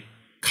copyright.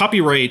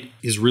 Copyright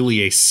is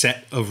really a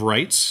set of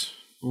rights,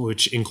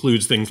 which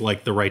includes things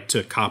like the right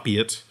to copy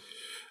it,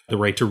 the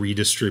right to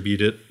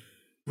redistribute it,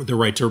 the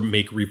right to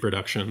make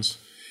reproductions.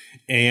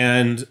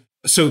 And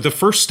so the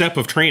first step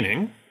of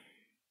training,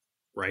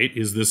 right,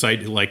 is this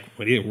idea like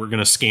we're going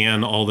to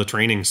scan all the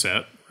training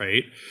set,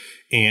 right?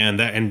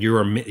 And you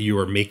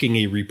are making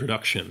a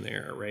reproduction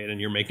there, right? And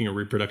you're making a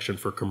reproduction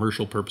for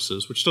commercial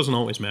purposes, which doesn't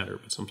always matter,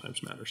 but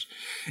sometimes matters.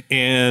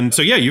 And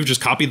so, you've just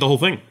copied the whole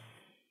thing,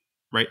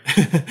 right?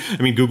 I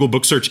mean, Google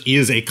Book Search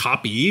is a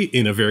copy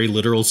in a very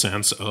literal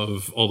sense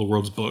of all the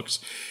world's books.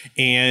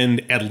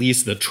 And at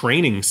least the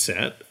training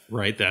set,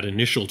 right, that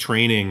initial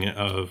training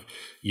of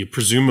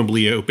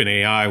presumably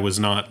OpenAI was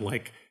not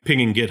like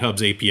pinging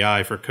GitHub's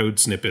API for code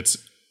snippets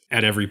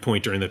at every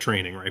point during the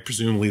training, right?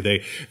 Presumably they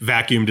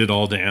vacuumed it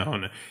all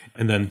down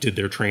and then did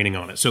their training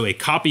on it. So a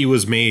copy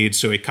was made,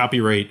 so a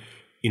copyright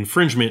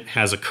infringement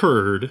has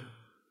occurred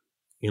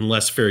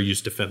unless fair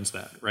use defends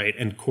that, right?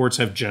 And courts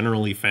have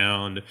generally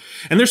found,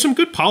 and there's some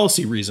good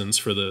policy reasons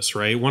for this,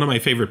 right? One of my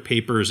favorite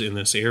papers in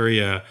this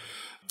area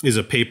is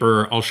a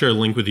paper, I'll share a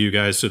link with you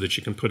guys so that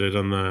you can put it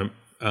on the,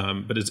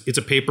 but it's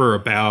a paper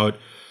about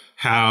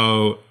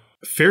how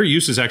fair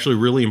use is actually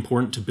really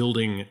important to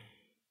building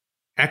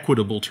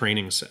equitable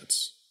training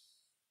sets.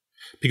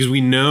 Because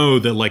we know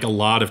that like a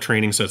lot of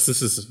training sets,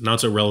 this is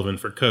not so relevant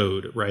for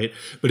code, right?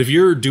 But if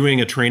you're doing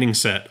a training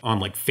set on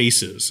like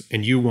faces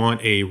and you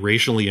want a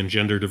racially and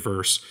gender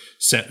diverse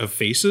set of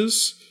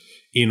faces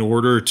in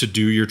order to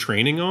do your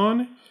training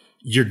on,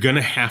 you're going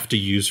to have to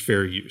use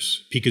fair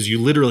use because you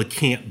literally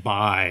can't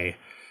buy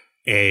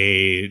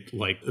a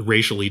like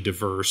racially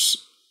diverse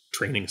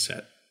training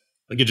set.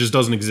 Like it just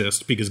doesn't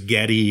exist because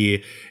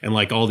Getty and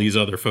like all these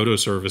other photo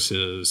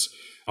services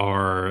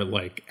are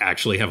like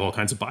actually have all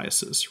kinds of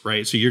biases,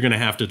 right? So you're going to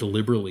have to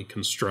deliberately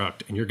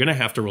construct and you're going to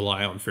have to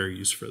rely on fair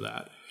use for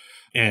that.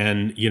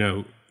 And,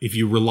 if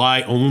you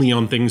rely only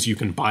on things you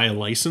can buy a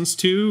license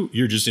to,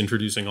 you're just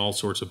introducing all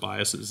sorts of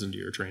biases into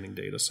your training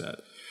data set.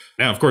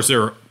 Now, of course,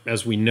 there are,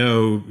 as we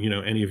know,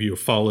 any of you have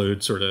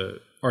followed sort of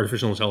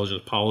artificial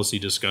intelligence policy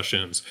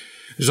discussions.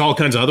 There's all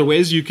kinds of other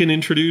ways you can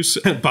introduce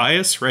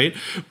bias, right?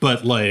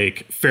 But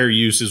like fair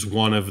use is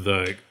one of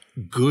the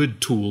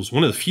good tools,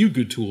 one of the few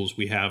good tools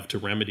we have to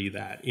remedy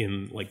that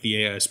in like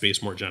the AI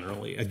space more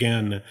generally.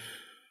 Again,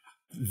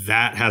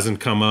 that hasn't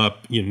come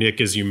up,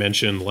 Nick, as you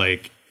mentioned,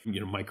 like,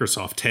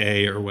 Microsoft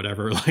Tay or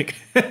whatever, like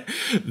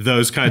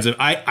those kinds of,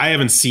 I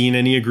haven't seen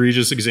any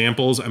egregious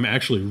examples. I'm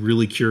actually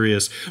really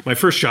curious. My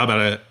first job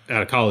out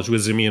of college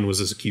with Zimian was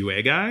as a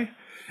QA guy.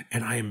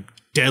 And I am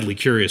deadly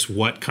curious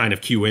what kind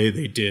of QA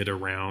they did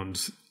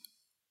around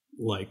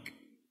like,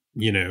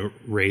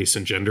 race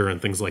and gender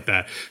and things like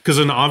that. Because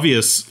an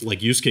obvious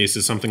like use case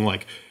is something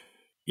like,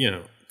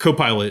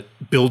 Copilot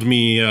build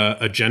me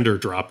a gender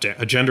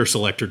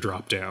selector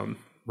drop down,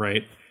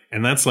 right?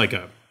 And that's like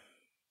a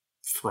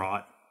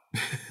fraught.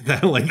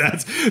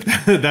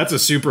 That's a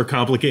super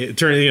complicated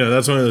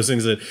that's one of those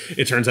things that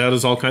it turns out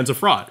is all kinds of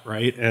fraught,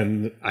 right?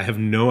 And I have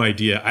no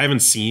idea. I haven't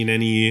seen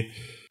any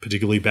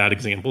particularly bad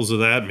examples of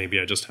that. Maybe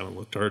I just haven't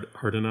looked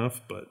hard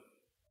enough, but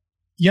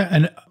yeah,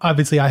 and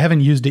obviously I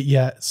haven't used it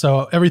yet.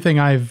 So everything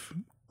I've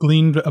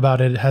gleaned about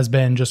it has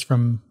been just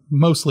from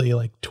mostly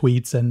like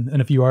tweets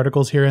and a few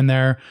articles here and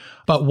there.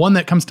 But one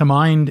that comes to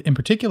mind in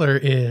particular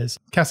is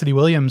Cassidy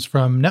Williams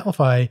from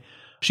Netlify.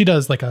 She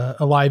does like a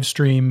live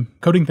stream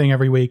coding thing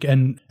every week.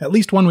 And at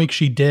least one week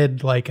she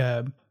did like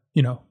a,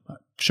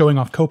 showing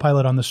off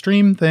Copilot on the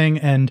stream thing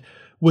and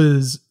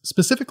was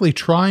specifically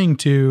trying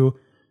to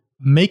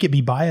make it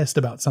be biased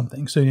about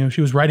something. So, she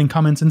was writing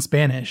comments in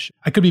Spanish.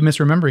 I could be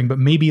misremembering, but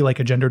maybe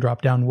like a gender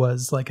dropdown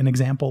was like an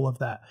example of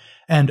that.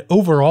 And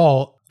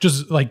overall,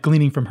 just like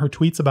gleaning from her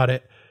tweets about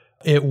it,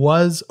 it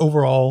was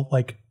overall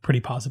like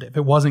pretty positive.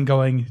 It wasn't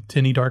going to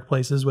any dark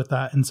places with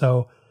that. And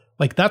so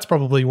like that's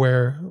probably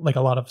where like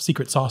a lot of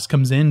secret sauce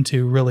comes in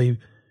to really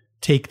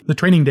take the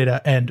training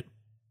data and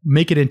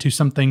make it into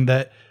something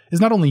that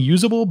is not only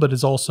usable, but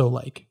is also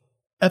like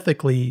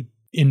ethically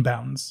in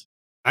bounds.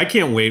 I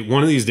can't wait.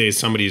 One of these days,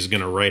 somebody's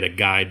going to write a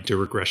guide to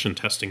regression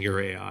testing your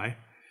AI,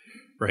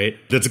 right?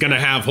 That's going to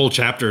have whole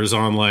chapters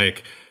on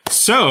like,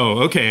 so,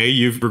 okay,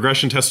 you've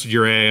regression tested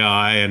your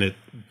AI and it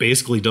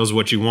basically does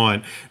what you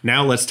want.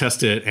 Now let's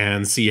test it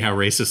and see how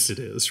racist it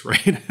is,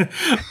 right?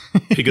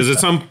 Because at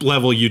some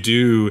level you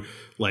do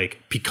like,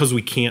 because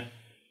we can't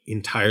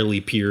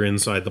entirely peer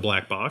inside the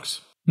black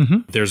box,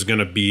 There's going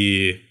to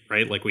be,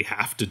 right, like we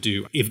have to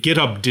do, if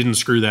GitHub didn't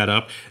screw that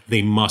up,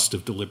 they must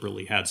have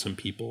deliberately had some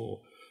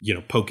people,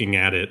 poking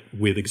at it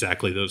with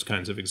exactly those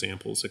kinds of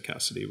examples that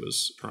Cassidy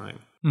was trying.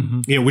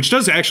 Which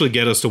does actually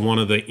get us to one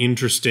of the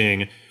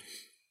interesting,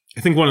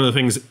 I think one of the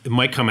things that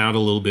might come out a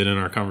little bit in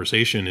our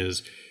conversation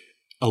is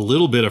a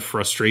little bit of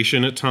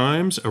frustration at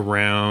times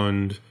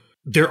around,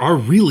 there are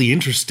really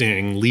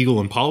interesting legal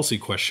and policy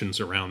questions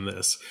around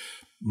this.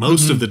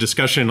 Most of the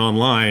discussion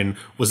online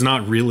was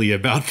not really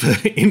about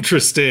the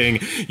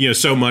interesting,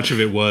 so much of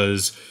it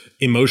was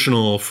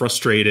emotional,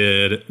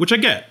 frustrated, which I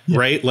get,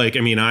 right? Like, I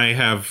mean,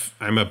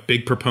 I'm a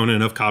big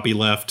proponent of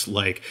copyleft.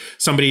 Like,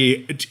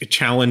 somebody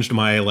challenged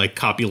my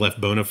copyleft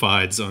bona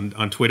fides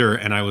on Twitter,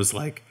 and I was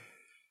like,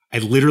 I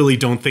literally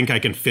don't think I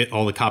can fit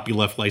all the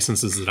copyleft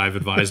licenses that I've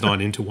advised on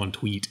into one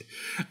tweet.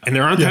 And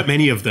there aren't that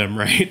many of them,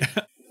 right?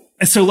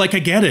 So I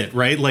get it,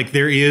 right? Like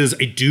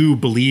I do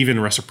believe in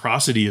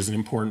reciprocity as an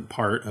important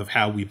part of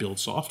how we build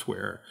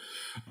software.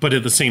 But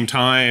at the same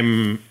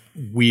time,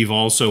 we've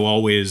also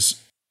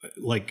always,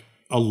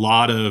 a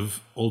lot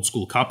of old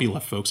school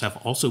copyleft folks have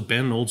also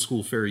been old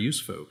school fair use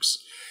folks.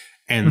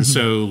 And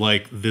so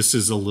this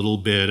is a little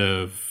bit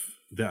of,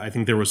 I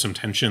think there was some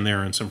tension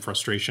there and some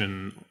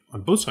frustration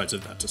on both sides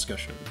of that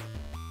discussion,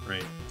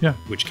 right? Yeah.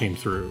 Which came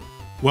through.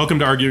 Welcome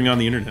to Arguing on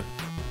the Internet.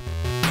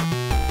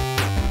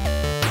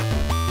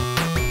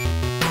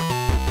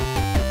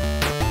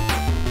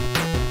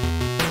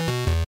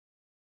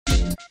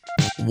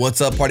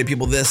 What's up, party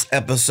people? This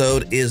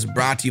episode is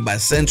brought to you by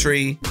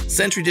Sentry.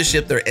 Sentry just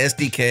shipped their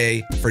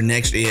SDK for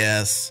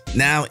Next.js.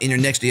 Now, in your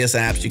Next.js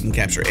apps, you can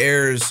capture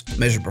errors,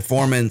 measure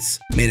performance,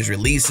 manage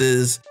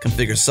releases,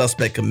 configure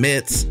suspect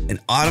commits, and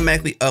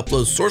automatically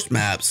upload source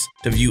maps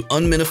to view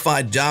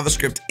unminified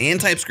JavaScript and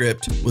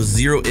TypeScript with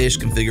zero-ish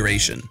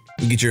configuration.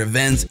 You get your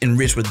events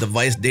enriched with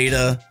device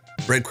data,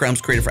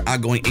 breadcrumbs created for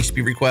outgoing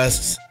HTTP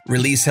requests,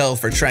 release health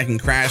for tracking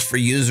crash for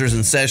users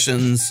and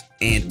sessions,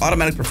 and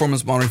automatic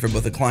performance monitoring for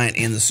both the client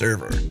and the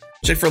server.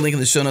 Check for a link in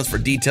the show notes for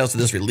details to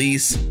this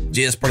release.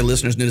 JS Party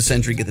listeners new to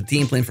Sentry get the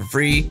team plan for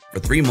free for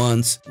 3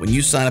 months when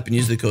you sign up and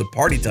use the code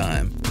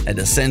PARTYTIME. Head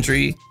to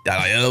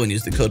sentry.io and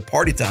use the code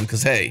PARTYTIME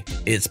because, hey,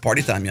 it's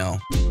party time, y'all.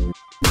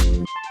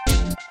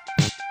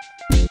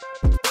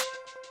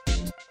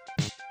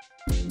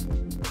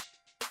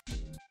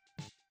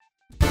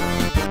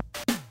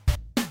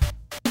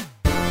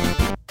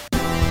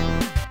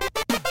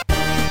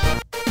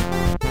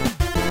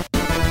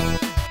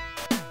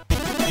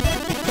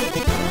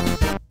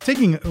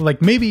 Taking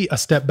maybe a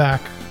step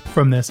back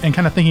from this and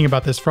kind of thinking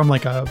about this from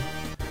a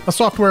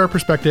software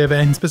perspective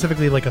and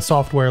specifically a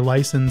software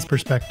license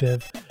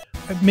perspective,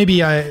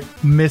 maybe I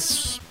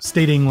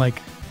misstating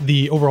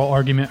the overall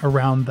argument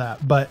around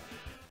that, but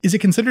is it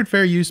considered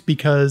fair use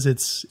because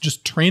it's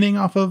just training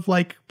off of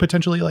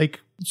potentially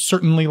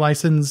certainly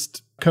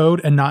licensed code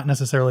and not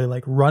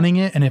necessarily running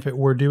it? And if it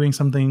were doing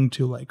something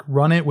to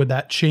run it, would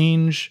that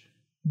change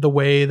the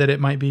way that it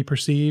might be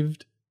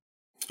perceived?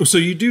 So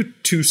you do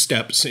 2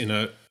 steps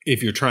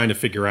if you're trying to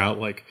figure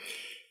out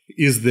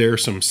is there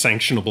some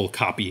sanctionable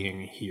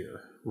copying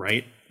here,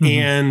 right?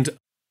 And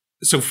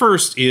so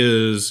first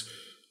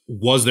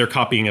was there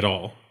copying at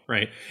all,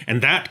 right?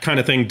 And that kind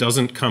of thing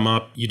doesn't come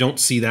up. You don't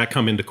see that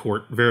come into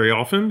court very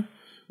often,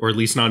 or at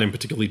least not in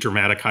particularly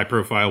dramatic, high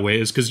profile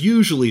ways, because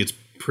usually it's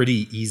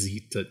pretty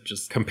easy to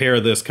just compare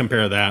this,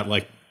 compare that,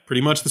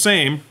 pretty much the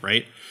same,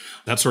 right?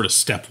 That's sort of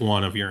step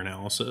 1 of your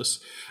analysis.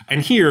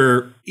 And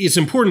here, it's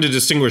important to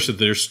distinguish that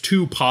there's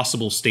 2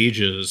 possible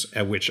stages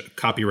at which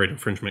copyright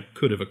infringement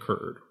could have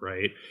occurred,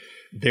 right?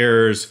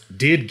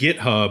 Did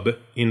GitHub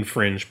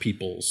infringe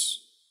people's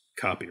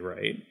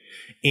copyright?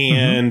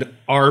 And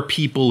are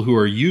people who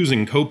are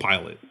using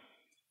Copilot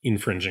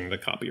infringing the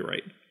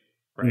copyright,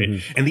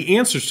 right? And the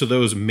answers to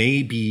those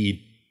may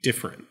be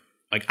different.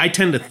 I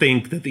tend to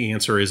think that the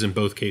answer is in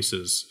both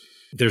cases,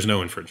 there's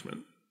no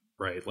infringement.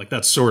 Right.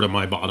 That's sort of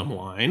my bottom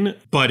line.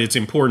 But it's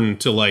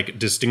important to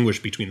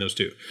distinguish between those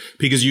 2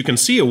 because you can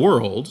see a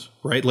world,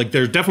 right?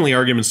 There's definitely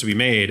arguments to be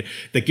made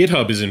that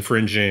GitHub is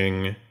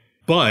infringing,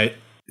 but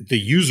the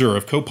user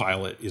of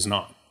Copilot is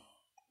not.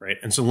 Right.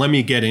 And so let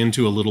me get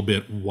into a little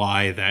bit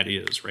why that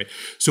is. Right.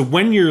 So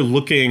when you're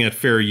looking at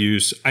fair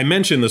use, I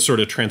mentioned the sort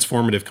of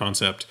transformative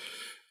concept.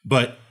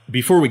 But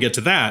before we get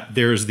to that,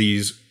 there's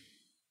these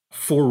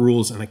 4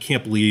 rules, and I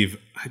can't believe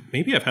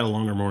maybe I've had a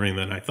longer morning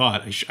than I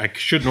thought. I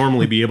should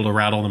normally be able to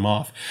rattle them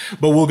off,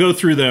 but we'll go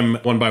through them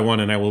one by one,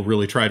 and I will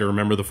really try to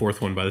remember the 4th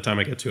one by the time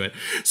I get to it.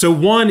 So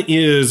 1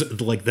 is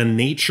the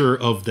nature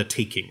of the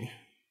taking,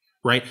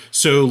 right?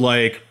 So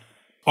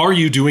are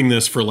you doing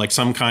this for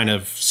some kind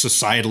of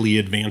societally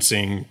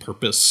advancing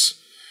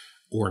purpose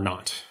or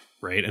not,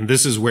 right? And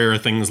this is where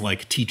things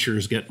like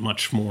teachers get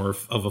much more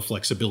of a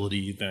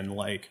flexibility than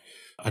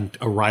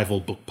a rival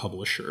book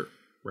publisher.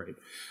 Right.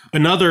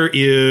 Another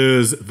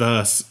is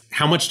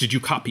how much did you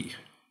copy?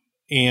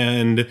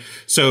 And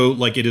so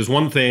it is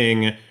one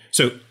thing.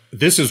 So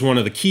this is one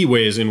of the key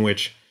ways in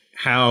which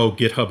how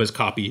GitHub is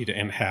copied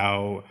and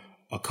how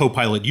a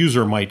Copilot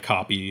user might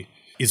copy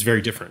is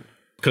very different.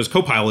 because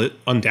Copilot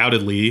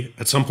undoubtedly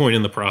at some point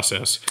in the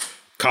process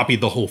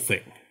copied the whole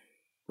thing,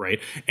 right?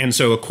 And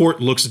so a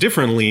court looks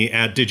differently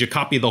at, did you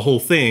copy the whole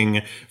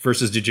thing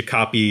versus did you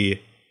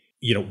copy,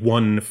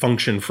 one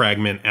function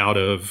fragment out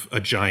of a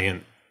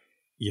giant,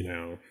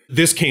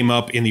 This came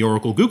up in the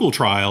Oracle Google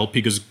trial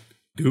because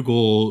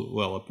Google,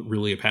 well,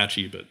 really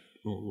Apache, but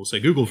we'll say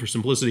Google for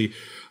simplicity,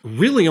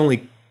 really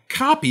only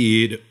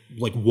copied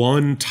like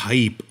one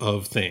type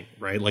of thing,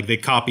 right? Like they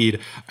copied,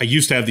 I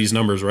used to have these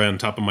numbers right on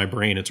top of my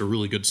brain. It's a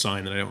really good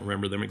sign that I don't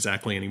remember them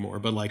exactly anymore.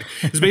 But like,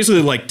 it's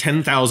basically like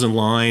 10,000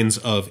 lines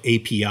of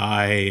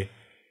API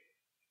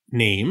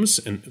names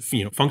and,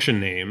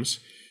 function names,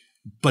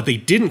 but they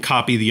didn't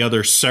copy the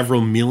other several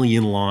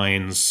million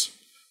lines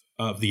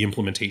of the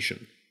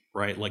implementation,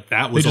 right? Like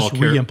that was they just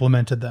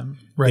re-implemented them,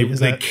 right?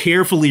 They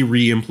carefully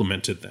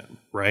re-implemented them.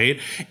 Right.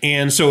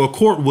 And so a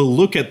court will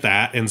look at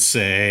that and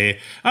say,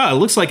 it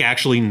looks like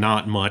actually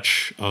not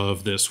much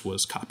of this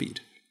was copied.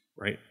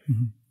 Right.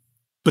 Mm-hmm.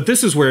 But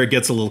this is where it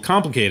gets a little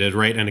complicated.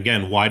 Right. And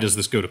again, why does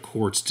this go to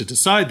courts to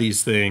decide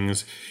these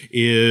things?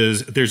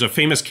 Is there's a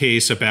famous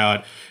case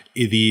about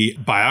the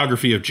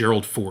biography of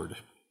Gerald Ford,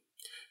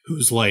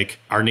 who's like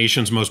our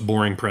nation's most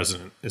boring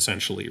president,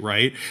 essentially.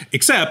 Right.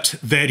 Except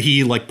that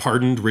he like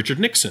pardoned Richard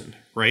Nixon.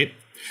 Right.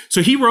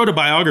 So he wrote a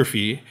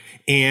biography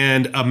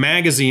and a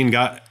magazine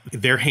got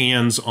their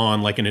hands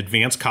on like an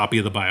advanced copy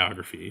of the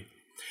biography.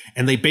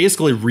 And they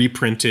basically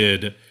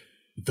reprinted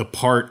the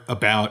part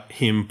about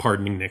him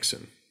pardoning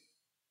Nixon.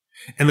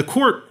 And the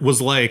court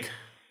was like,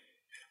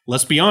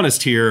 let's be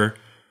honest here.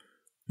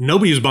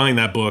 Nobody's buying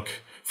that book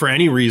for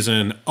any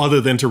reason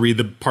other than to read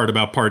the part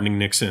about pardoning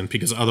Nixon,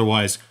 because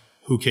otherwise,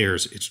 who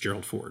cares? It's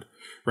Gerald Ford,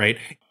 right?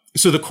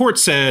 So the court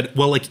said,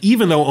 well, like,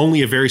 even though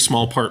only a very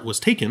small part was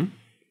taken,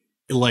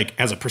 like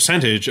as a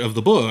percentage of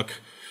the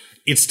book,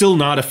 it's still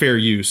not a fair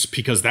use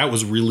because that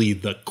was really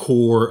the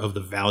core of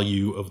the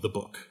value of the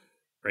book,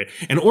 right?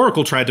 And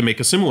Oracle tried to make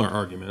a similar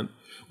argument,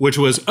 which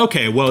was,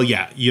 okay, well,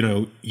 yeah,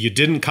 you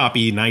didn't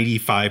copy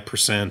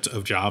 95%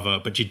 of Java,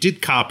 but you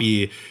did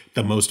copy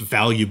the most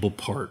valuable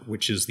part,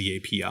 which is the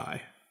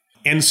API.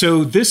 And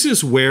so this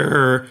is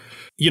where,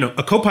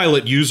 a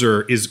Copilot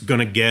user is going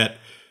to get,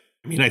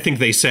 I think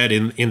they said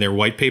in their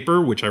white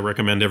paper, which I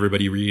recommend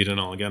everybody read,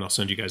 and I'll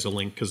send you guys a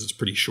link because it's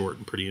pretty short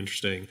and pretty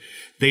interesting.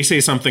 They say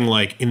something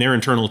like, in their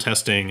internal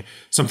testing,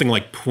 something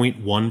like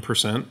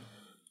 0.1%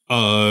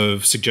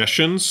 of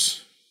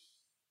suggestions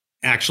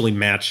actually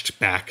matched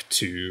back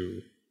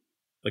to,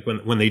 like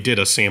when they did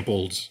a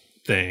sampled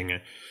thing,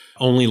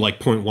 only like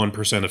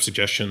 0.1% of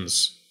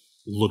suggestions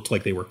looked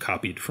like they were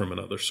copied from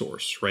another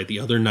source, right? The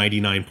other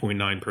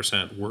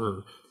 99.9%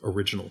 were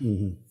original.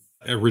 Mm-hmm.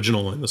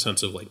 Original in the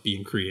sense of like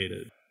being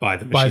created by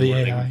the machine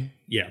learning. AI.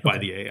 Yeah, by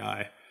the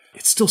AI.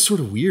 It's still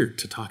sort of weird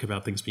to talk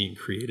about things being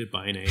created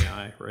by an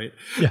AI, right?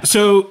 Yeah.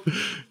 So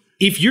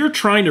if you're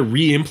trying to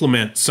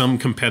re-implement some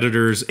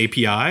competitor's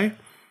API,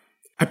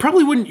 I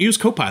probably wouldn't use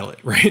Copilot,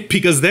 right?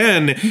 Because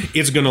then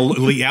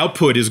the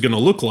output is going to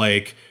look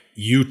like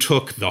you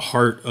took the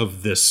heart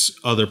of this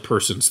other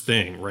person's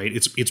thing, right?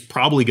 It's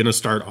probably going to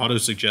start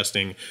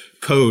auto-suggesting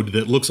code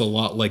that looks a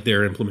lot like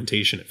their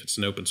implementation if it's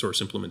an open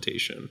source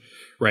implementation,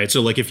 right? So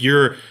like if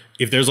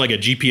there's like a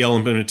GPL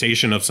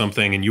implementation of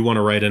something and you want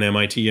to write an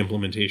MIT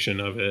implementation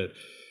of it,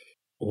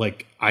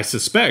 like I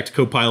suspect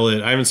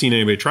Copilot, I haven't seen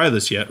anybody try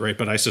this yet, right?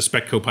 But I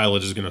suspect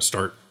Copilot is going to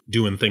start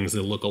doing things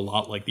that look a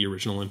lot like the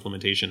original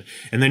implementation.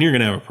 And then you're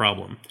going to have a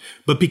problem.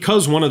 But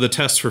because one of the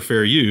tests for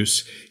fair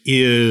use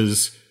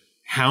is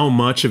how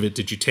much of it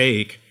did you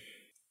take?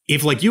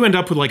 If like you end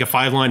up with like a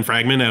 5-line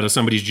fragment out of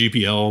somebody's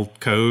GPL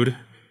code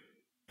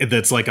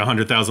that's like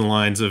 100,000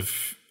 lines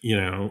of,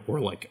 or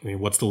like,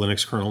 what's the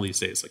Linux kernel these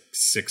days? Like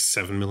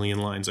 6-7 million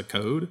lines of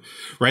code,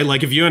 right?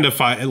 Like if you end up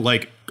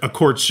like a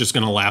court's just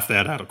going to laugh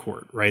that out of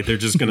court, right? They're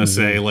just going to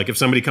say like, if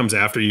somebody comes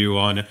after you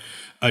on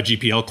a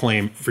GPL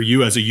claim for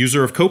you as a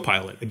user of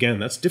Copilot, again,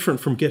 that's different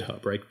from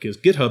GitHub, right? Because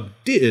GitHub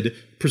did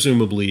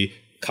presumably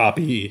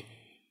copy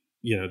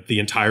the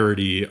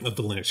entirety of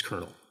the Linux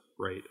kernel,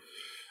 right?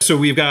 So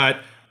we've got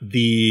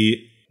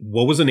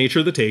what was the nature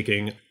of the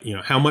taking?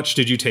 How much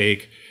did you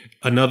take?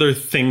 Another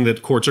thing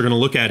that courts are going to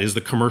look at is the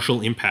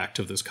commercial impact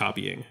of this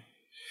copying.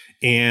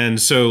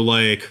 And so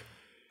like,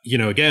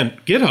 again,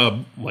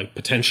 GitHub, like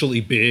potentially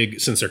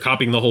big, since they're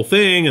copying the whole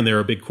thing and they're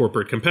a big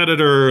corporate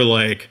competitor,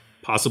 like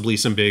possibly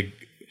some big,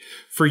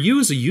 for you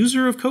as a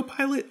user of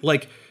Copilot,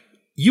 like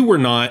you were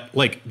not,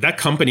 like that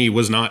company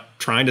was not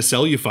trying to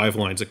sell you 5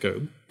 lines of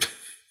code.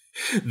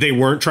 They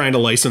weren't trying to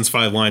license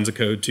 5 lines of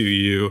code to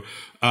you,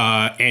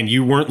 and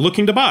you weren't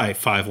looking to buy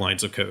 5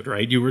 lines of code,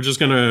 right? You were just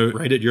going to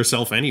write it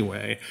yourself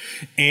anyway.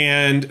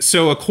 And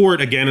so a court,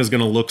 again, is going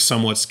to look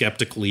somewhat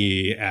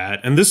skeptically at,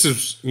 and this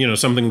is,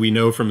 something we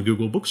know from the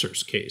Google Book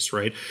Search case,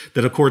 right?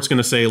 That a court's going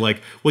to say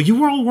like, well,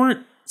 you all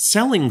weren't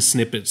selling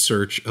snippet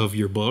search of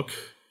your book.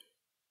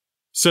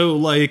 So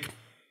like,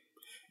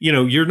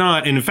 you're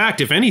not, and in fact,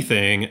 if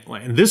anything,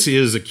 and this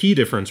is a key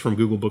difference from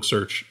Google Book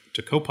Search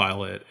to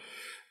Copilot,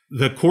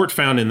 the court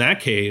found in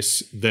that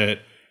case that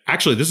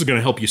actually this is going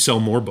to help you sell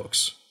more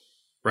books,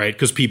 right?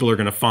 Because people are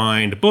going to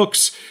find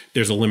books.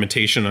 There's a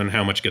limitation on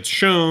how much gets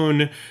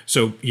shown.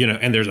 So,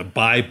 and there's a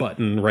buy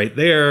button right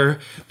there.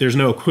 There's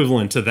no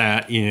equivalent to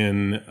that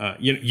in,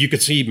 you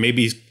could see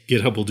maybe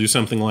GitHub will do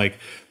something like,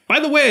 by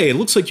the way, it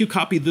looks like you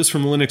copied this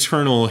from the Linux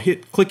kernel.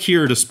 Click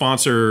here to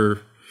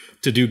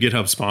do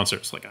GitHub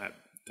sponsors. Like that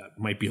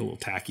might be a little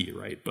tacky,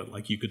 right? But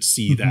like you could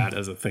see that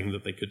as a thing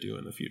that they could do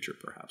in the future,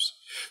 perhaps.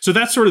 So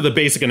that's sort of the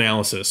basic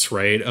analysis,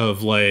 right?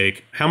 Of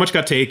like how much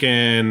got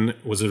taken?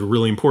 Was it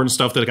really important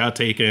stuff that got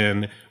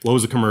taken? What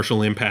was the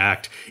commercial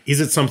impact?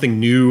 Is it something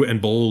new and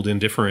bold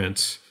and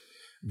different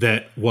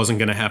that wasn't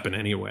going to happen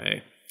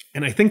anyway?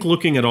 And I think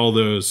looking at all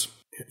those,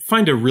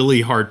 find a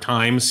really hard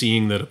time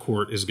seeing that a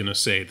court is going to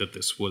say that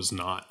this was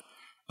not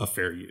a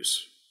fair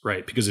use,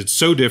 right? Because it's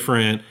so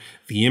different.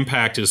 The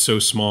impact is so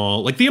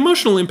small. Like the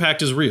emotional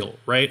impact is real,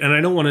 right? And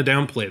I don't want to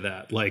downplay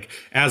that. Like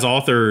as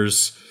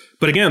authors,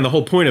 but again, the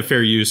whole point of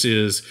fair use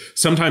is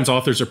sometimes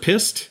authors are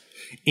pissed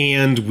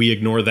and we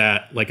ignore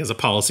that like as a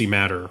policy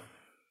matter.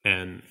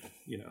 And,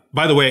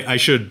 by the way, I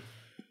should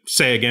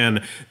say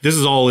again, this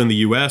is all in the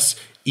US.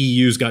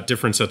 EU's got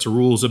different sets of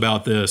rules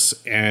about this.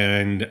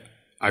 And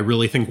I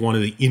really think one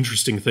of the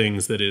interesting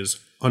things that is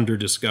under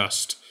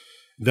discussed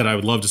that I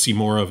would love to see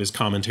more of is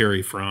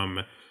commentary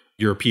from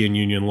European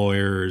Union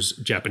lawyers,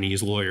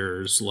 Japanese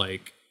lawyers,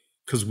 like,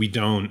 because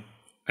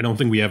I don't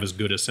think we have as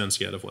good a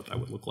sense yet of what that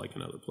would look like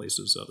in other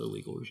places, other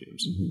legal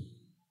regimes. Mm-hmm.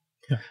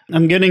 Yeah.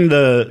 I'm getting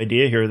the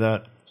idea here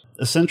that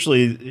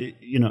essentially,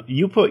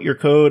 you put your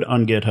code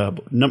on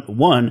GitHub. Number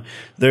one,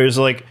 there's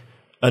like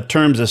a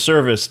terms of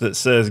service that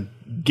says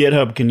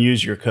GitHub can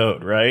use your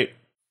code, right?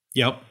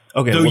 Yep.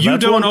 Okay. Though you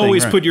don't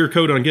always put your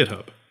code on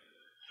GitHub,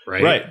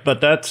 right? Right,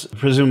 but that's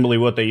presumably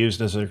what they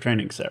used as their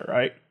training set,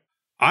 right?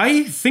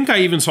 I think I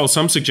even saw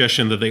some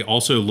suggestion that they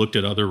also looked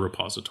at other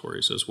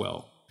repositories as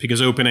well,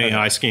 because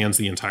OpenAI scans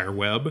the entire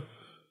web.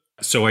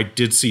 So I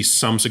did see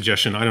some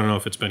suggestion. I don't know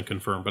if it's been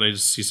confirmed, but I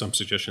just see some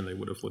suggestion they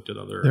would have looked at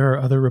other. There are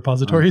other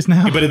repositories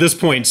now. But at this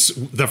point,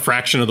 the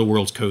fraction of the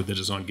world's code that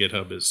is on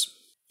GitHub is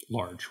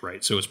large,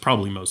 right? So it's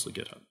probably mostly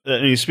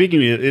GitHub.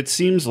 Speaking of it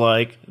seems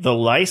like the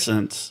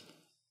license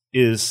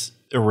is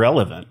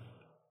irrelevant,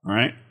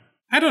 right?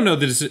 I don't know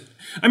that it's.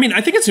 I mean,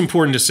 I think it's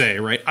important to say,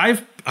 right?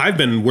 I've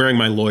been wearing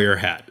my lawyer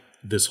hat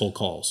this whole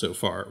call so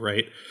far,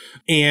 right?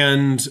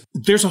 And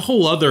there's a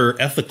whole other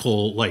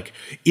ethical, like,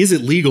 is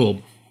it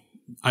legal?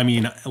 I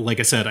mean, like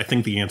I said, I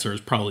think the answer is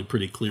probably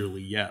pretty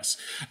clearly yes.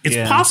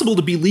 It's possible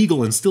to be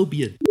legal and still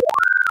be a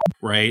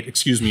right?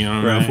 Excuse me, I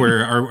don't know if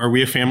are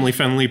we a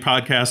family-friendly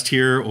podcast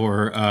here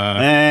or all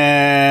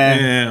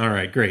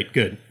right, great,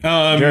 good.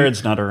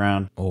 Jared's not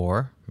around.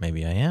 Or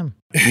maybe I am.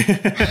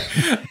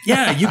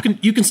 Yeah,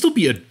 you can still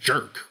be a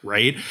jerk,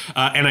 right?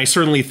 And I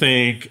certainly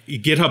think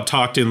GitHub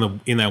talked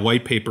in that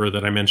white paper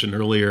that I mentioned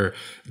earlier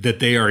that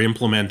they are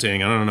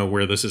implementing. I don't know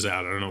where this is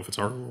at. I don't know if it's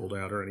already rolled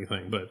out or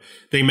anything, but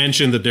they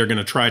mentioned that they're going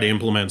to try to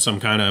implement some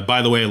kind of.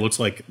 By the way, it looks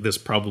like this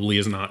probably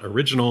is not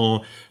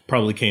original.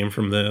 Probably came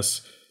from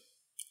this.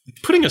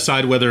 Putting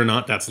aside whether or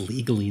not that's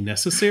legally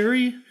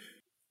necessary,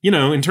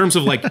 in terms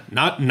of like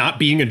not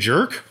being a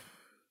jerk,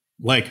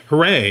 like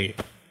hooray.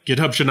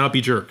 GitHub should not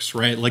be jerks,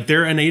 right? Like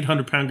they're an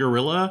 800-pound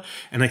gorilla.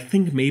 And I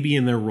think maybe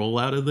in their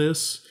rollout of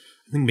this,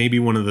 I think maybe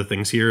one of the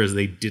things here is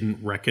they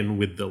didn't reckon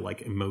with the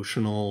like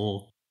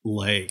emotional,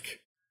 like,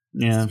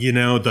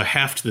 the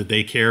heft that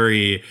they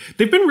carry.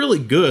 They've been really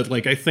good.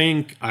 Like, I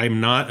think I'm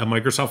not a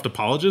Microsoft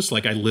apologist.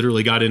 Like I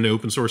literally got into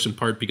open source in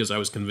part because I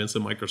was convinced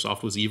that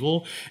Microsoft was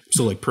evil.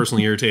 So like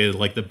personally irritated,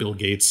 like the Bill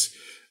Gates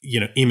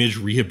image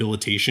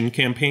rehabilitation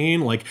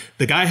campaign. Like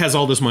the guy has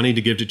all this money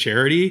to give to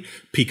charity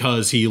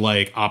because he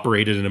like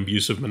operated an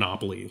abusive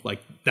monopoly.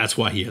 Like that's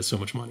why he has so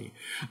much money.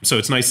 So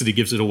it's nice that he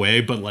gives it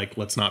away, but like,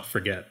 let's not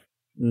forget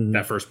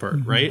that first part,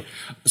 right?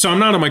 So I'm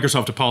not a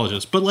Microsoft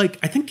apologist, but like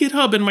I think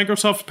GitHub and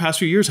Microsoft the past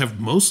few years have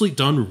mostly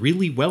done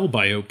really well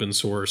by open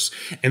source.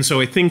 And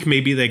so I think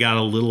maybe they got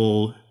a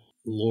little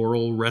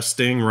laurel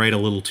resting, right? A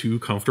little too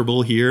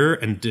comfortable here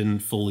and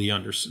didn't fully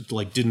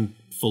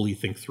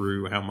think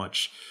through how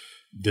much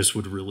this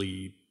would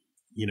really,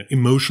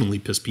 emotionally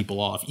piss people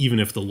off, even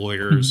if the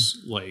lawyers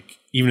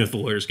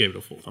gave it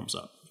a full thumbs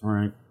up. All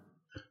right.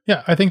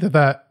 Yeah, I think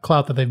that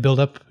clout that they've built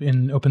up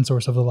in open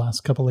source over the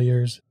last couple of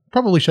years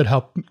probably should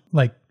help,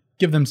 like,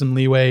 give them some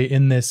leeway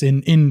in this,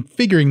 in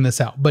figuring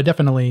this out. But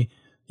definitely,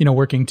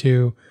 working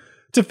to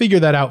figure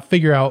that out,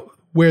 figure out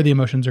where the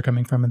emotions are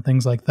coming from and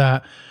things like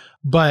that.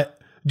 But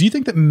do you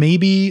think that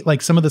maybe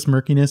like some of this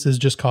murkiness is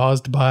just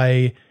caused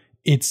by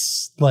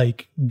it's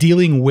like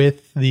dealing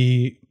with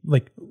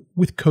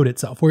with code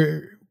itself,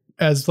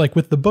 whereas like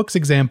with the books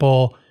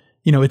example,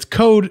 it's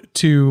code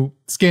to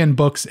scan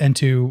books and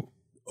to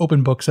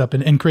open books up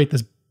and create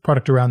this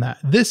product around that.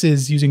 This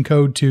is using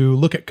code to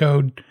look at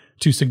code,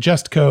 to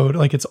suggest code.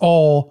 Like it's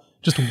all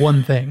just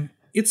one thing.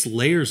 It's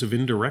layers of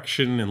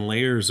indirection and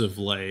layers of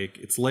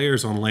it's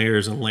layers on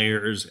layers and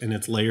layers, and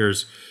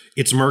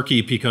it's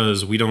murky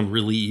because we don't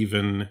really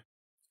even.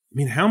 I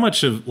mean, how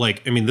much of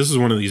this is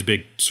one of these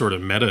big sort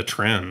of meta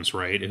trends,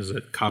 right? Is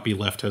that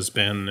copyleft has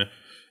been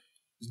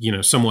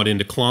somewhat in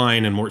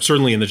decline, and more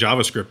certainly in the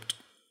JavaScript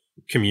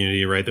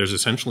community, right? There's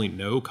essentially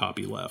no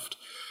copy left.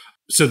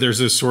 So there's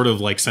this sort of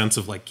like sense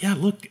of like, yeah,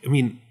 look, I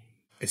mean,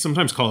 I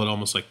sometimes call it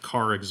almost like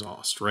car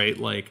exhaust, right?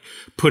 Like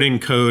putting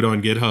code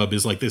on GitHub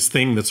is like this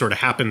thing that sort of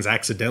happens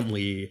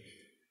accidentally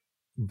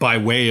by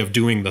way of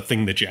doing the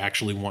thing that you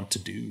actually want to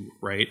do,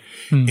 right?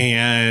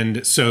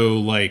 And so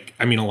like,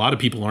 I mean, a lot of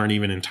people aren't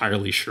even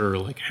entirely sure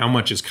like how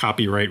much is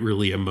copyright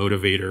really a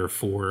motivator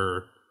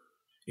for,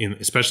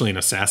 especially in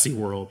a SASE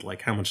world,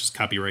 like how much is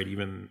copyright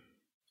even,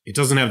 it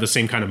doesn't have the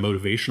same kind of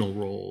motivational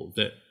role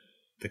that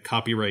the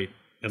copyright,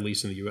 at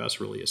least in the US,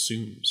 really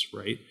assumes,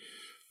 right?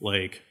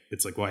 Like,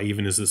 it's like, why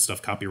even is this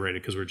stuff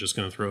copyrighted? Because we're just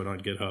going to throw it on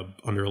GitHub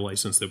under a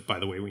license that, by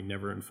the way, we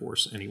never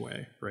enforce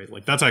anyway, right?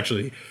 Like, that's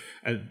actually,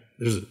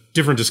 there's a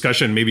different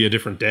discussion, maybe a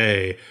different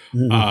day,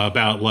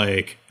 about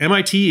like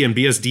MIT and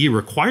BSD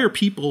require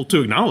people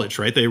to acknowledge,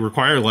 right? They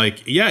require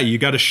like, yeah, you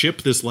got to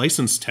ship this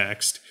license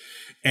text.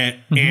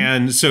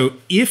 And so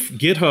if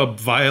GitHub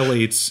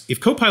violates, if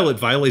Copilot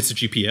violates the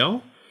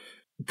GPL,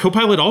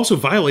 Copilot also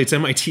violates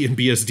MIT and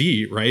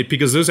BSD, right?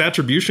 Because those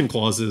attribution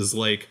clauses,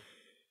 like,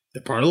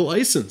 they're part of the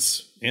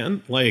license.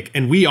 And like,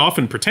 and we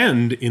often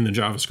pretend in the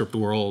JavaScript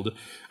world,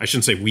 I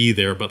shouldn't say we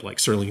there, but like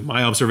certainly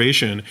my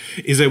observation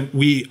is that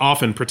we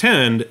often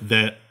pretend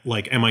that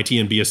like MIT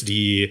and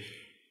BSD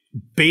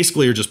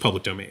basically are just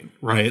public domain,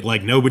 right?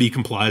 Like nobody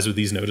complies with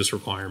these notice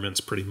requirements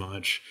pretty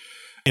much.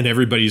 And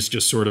everybody's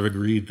just sort of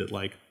agreed that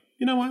like,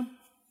 you know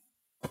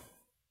what?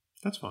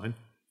 That's fine.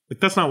 Like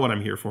that's not what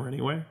I'm here for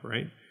anyway,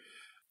 right?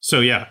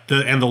 So yeah,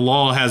 the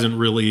law hasn't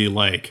really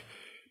like,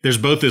 there's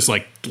both this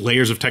like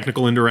layers of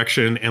technical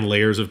indirection and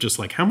layers of just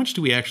like, how much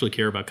do we actually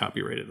care about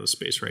copyright in this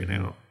space right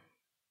now?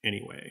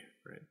 Anyway,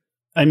 right?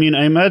 I mean,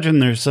 I imagine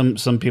there's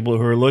some people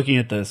who are looking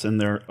at this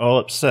and they're all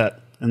upset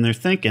and they're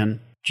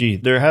thinking, gee,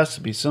 there has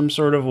to be some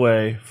sort of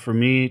way for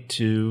me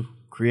to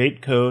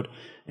create code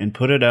and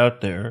put it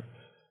out there.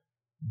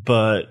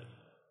 But,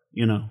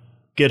 you know,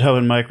 GitHub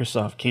and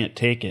Microsoft can't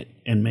take it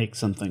and make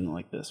something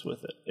like this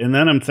with it. And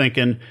then I'm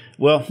thinking,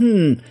 well,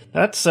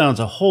 that sounds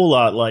a whole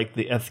lot like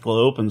the ethical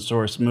open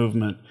source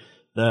movement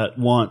that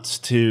wants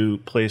to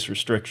place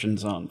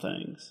restrictions on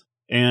things.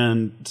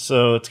 And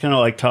so it's kind of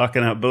like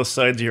talking out both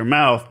sides of your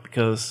mouth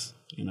because,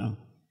 you know.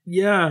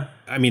 Yeah.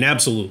 I mean,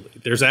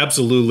 absolutely. There's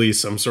absolutely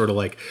some sort of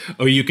like,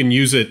 oh, you can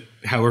use it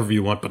however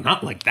you want, but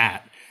not like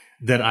that.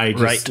 That I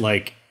just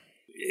like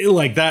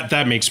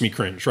that makes me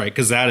cringe, right?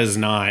 Because that is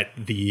not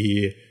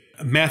the...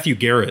 Matthew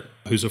Garrett,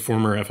 who's a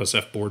former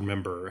FSF board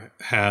member,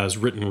 has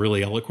written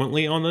really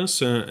eloquently on this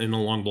in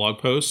a long blog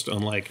post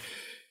on like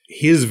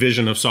his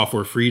vision of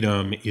software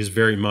freedom is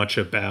very much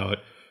about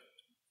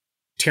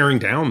tearing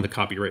down the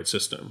copyright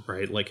system,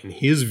 right? Like in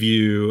his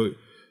view,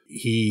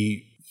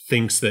 he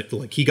thinks that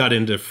like he got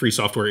into free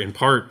software in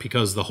part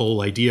because the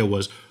whole idea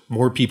was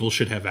more people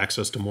should have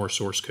access to more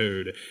source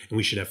code and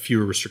we should have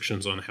fewer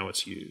restrictions on how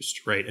it's used,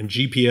 right? And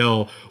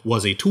GPL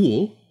was a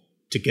tool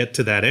to get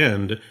to that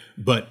end,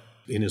 but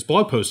in his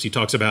blog post, he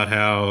talks about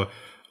how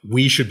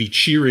we should be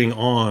cheering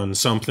on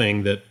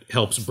something that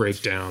helps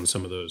break down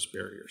some of those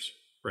barriers,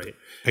 right?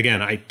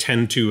 Again, I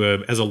tend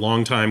to, as a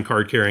longtime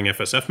card-carrying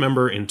FSF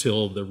member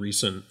until the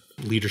recent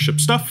leadership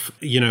stuff,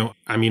 you know,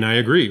 I mean, I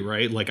agree,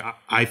 right? Like,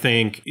 I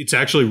think it's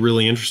actually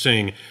really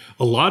interesting.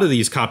 A lot of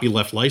these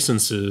copyleft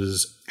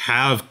licenses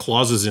have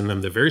clauses in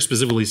them that very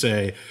specifically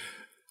say,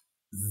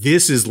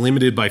 this is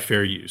limited by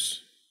fair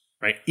use,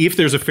 right? If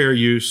there's a fair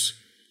use,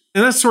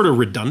 and that's sort of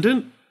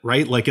redundant,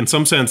 right? Like in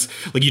some sense,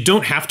 like you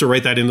don't have to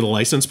write that into the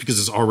license because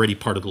it's already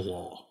part of the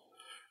law,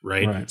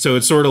 right? So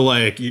it's sort of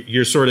like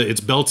you're sort of,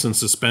 it's belts and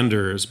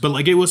suspenders, but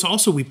like it was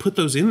also, we put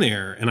those in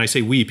there. And I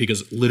say we,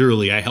 because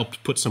literally I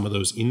helped put some of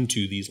those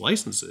into these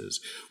licenses.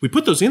 We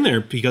put those in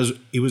there because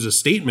it was a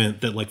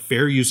statement that like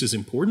fair use is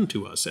important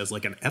to us as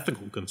like an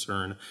ethical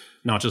concern,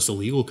 not just a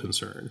legal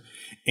concern.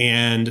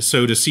 And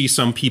so to see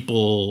some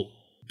people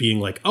being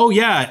like, oh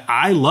yeah,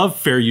 I love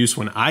fair use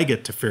when I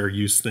get to fair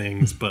use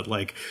things, but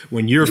like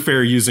when you're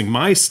fair using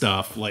my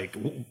stuff, like,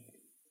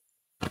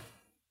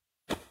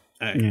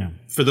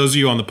 for those of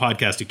you on the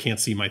podcast who can't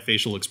see my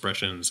facial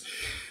expressions,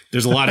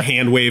 there's a lot of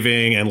hand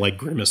waving and like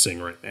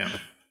grimacing right now.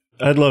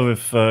 I'd love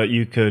if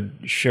you could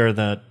share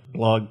that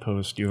blog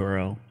post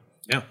URL.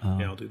 Yeah,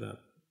 I'll do that.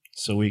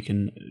 So we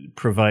can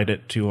provide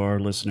it to our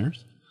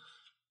listeners.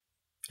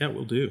 Yeah,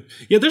 we'll do.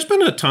 Yeah, there's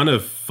been a ton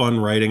of fun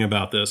writing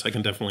about this. I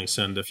can definitely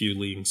send a few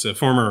links. A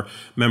former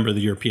member of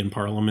the European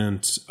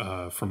Parliament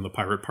from the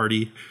Pirate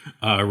Party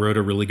wrote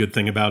a really good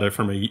thing about it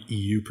from a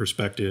EU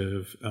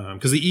perspective.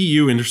 Because the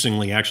EU,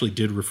 interestingly, actually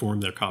did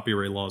reform their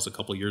copyright laws a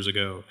couple years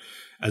ago.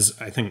 As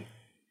I think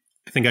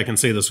I can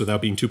say this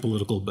without being too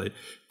political, but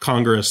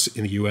Congress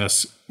in the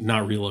US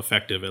not real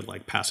effective at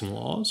like passing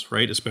laws,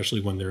 right? Especially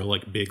when there are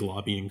like big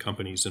lobbying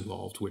companies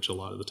involved, which a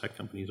lot of the tech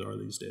companies are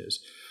these days.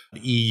 The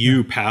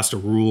EU passed a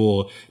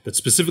rule that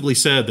specifically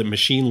said that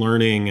machine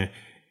learning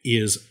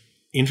is,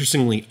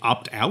 interestingly,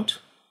 opt-out.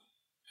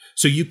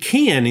 So you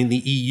can, in the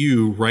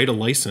EU, write a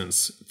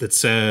license that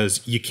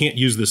says you can't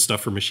use this stuff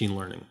for machine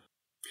learning.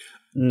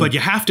 But you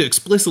have to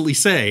explicitly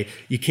say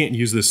you can't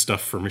use this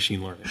stuff for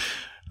machine learning.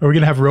 Are we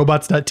going to have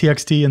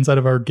robots.txt inside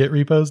of our Git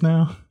repos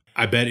now?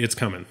 I bet it's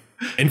coming.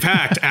 In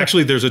fact,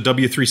 actually, there's a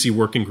W3C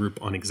working group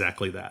on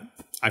exactly that.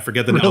 I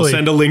forget the name. I'll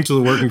send a link to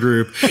the working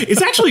group.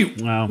 It's actually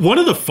one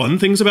of the fun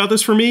things about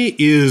this for me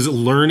is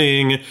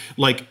learning,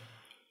 like,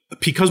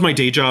 because my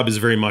day job is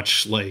very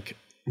much like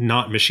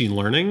not machine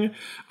learning,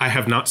 I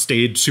have not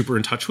stayed super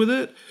in touch with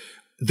it.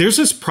 There's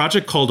this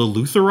project called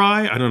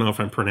Eleutheri. I don't know if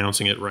I'm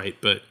pronouncing it right,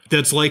 but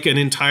that's like it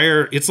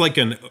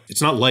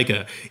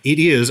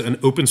is an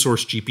open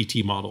source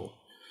GPT model.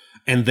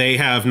 And they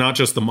have not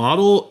just the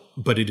model,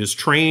 but it is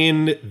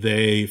trained.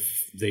 They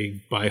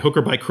by hook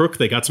or by crook,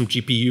 they got some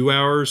GPU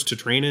hours to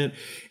train it,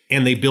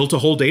 and they built a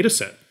whole data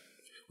set,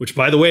 which,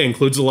 by the way,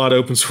 includes a lot of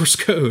open source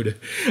code.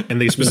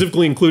 And they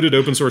specifically included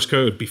open source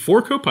code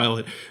before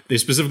Copilot. They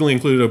specifically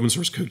included open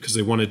source code because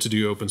they wanted to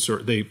do open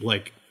source.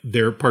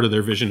 Their part of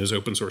their vision is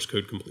open source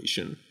code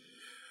completion.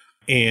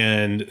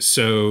 And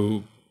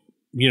so,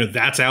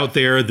 that's out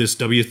there. This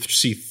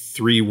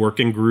W3C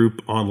working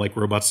group on like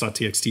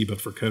robots.txt, but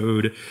for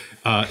code,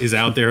 is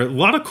out there. A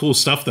lot of cool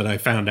stuff that I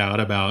found out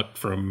about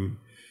from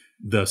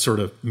the sort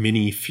of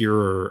mini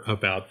furor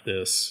about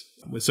this.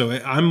 So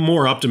I'm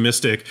more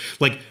optimistic.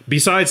 Like,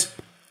 besides,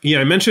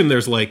 I mentioned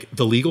there's like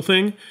the legal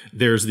thing.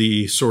 There's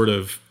the sort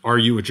of, are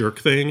you a jerk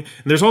thing?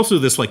 And there's also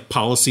this like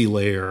policy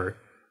layer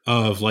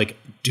of like,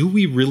 do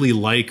we really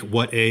like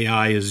what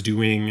AI is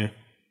doing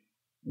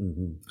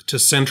to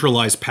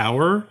centralize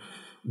power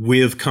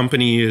with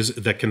companies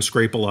that can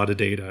scrape a lot of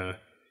data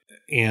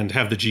and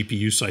have the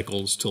GPU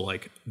cycles to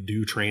like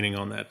do training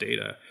on that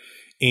data?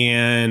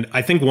 And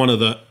I think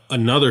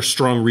another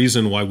strong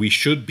reason why we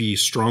should be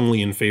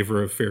strongly in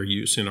favor of fair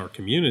use in our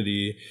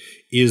community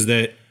is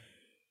that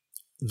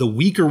the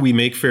weaker we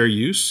make fair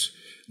use,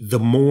 the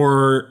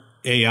more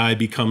AI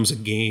becomes a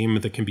game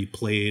that can be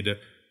played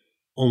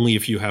only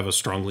if you have a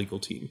strong legal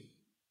team,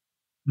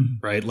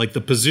 right? Like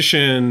the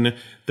position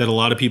that a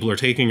lot of people are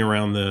taking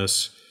around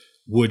this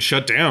would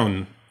shut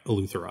down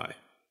Eleutheri.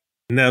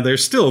 Now,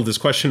 there's still this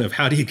question of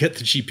how do you get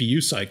the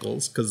GPU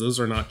cycles, because those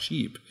are not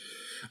cheap.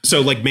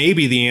 So like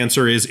maybe the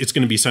answer is it's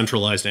going to be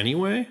centralized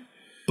anyway,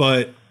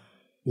 but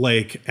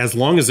like as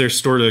long as there's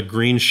sort of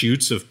green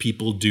shoots of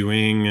people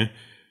doing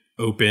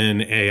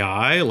open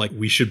AI, like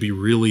we should be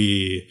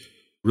really,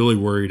 really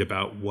worried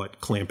about what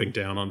clamping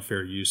down on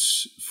fair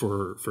use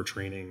for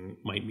training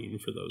might mean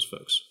for those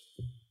folks.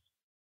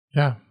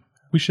 Yeah.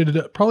 We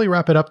should probably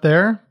wrap it up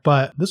there,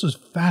 but this was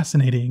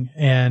fascinating.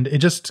 And it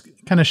just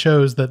kind of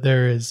shows that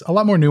there is a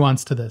lot more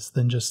nuance to this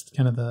than just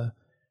kind of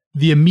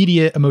the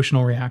immediate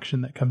emotional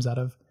reaction that comes out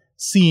of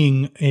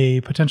seeing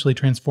a potentially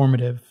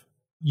transformative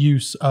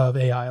use of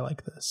AI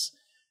like this.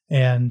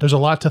 And there's a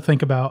lot to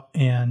think about.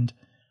 And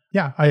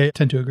yeah, I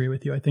tend to agree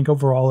with you. I think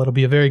overall it'll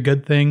be a very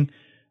good thing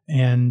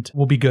and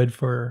will be good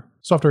for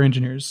software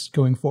engineers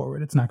going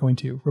forward. It's not going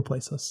to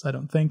replace us, I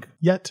don't think,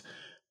 yet,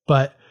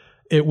 but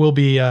it will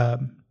be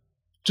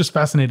just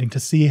fascinating to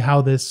see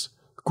how this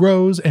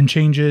grows and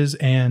changes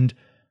and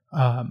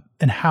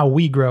how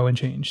we grow and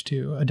change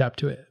to adapt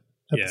to it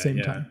at the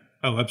same time.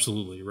 Oh,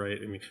 absolutely. Right.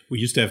 I mean, we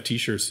used to have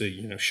t-shirts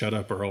that, shut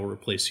up or I'll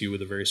replace you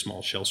with a very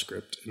small shell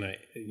script. And now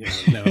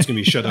it's going to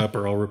be shut up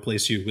or I'll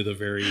replace you with a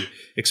very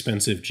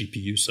expensive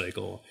GPU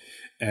cycle.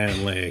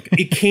 And like,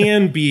 it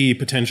can be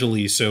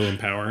potentially so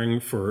empowering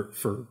for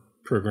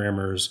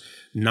programmers,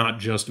 not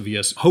just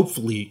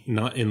hopefully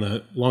not in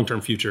the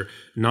long-term future,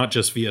 not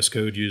just VS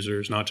Code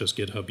users, not just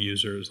GitHub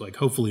users. Like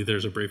hopefully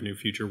there's a brave new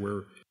future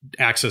where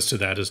access to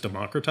that is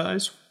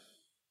democratized.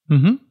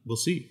 We'll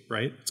see,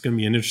 right? It's going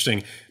to be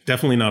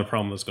definitely not a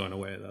problem that's going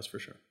away, that's for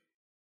sure.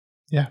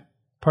 Yeah.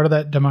 Part of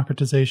that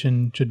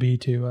democratization should be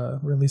to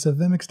release a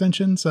Vim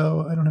extension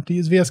so I don't have to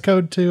use VS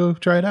Code to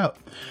try it out.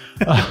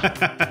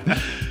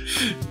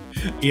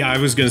 Yeah, I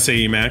was going to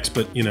say Emacs,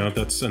 but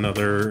that's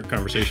another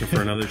conversation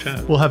for another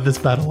chat. We'll have this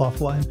battle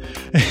offline.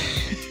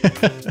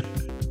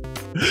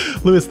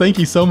 Louis, thank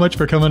you so much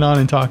for coming on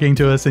and talking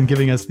to us and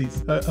giving us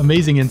these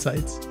amazing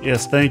insights.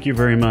 Yes, thank you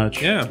very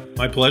much. Yeah,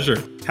 my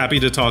pleasure. Happy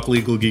to talk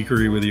legal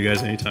geekery with you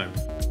guys anytime.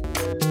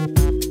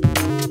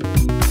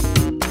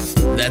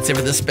 That's it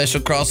for this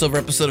special crossover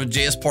episode of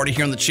JS Party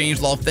here on the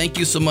Changelog. Thank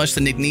you so much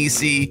to Nick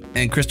Nisi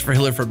and Christopher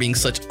Hiller for being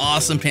such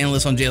awesome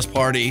panelists on JS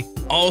Party.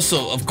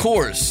 Also, of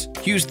course,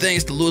 huge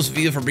thanks to Louis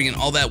Villa for bringing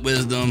all that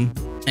wisdom.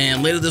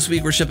 And later this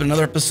week, we're shipping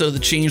another episode of the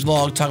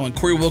Changelog, talking with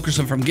Corey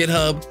Wilkerson from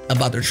GitHub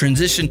about their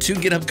transition to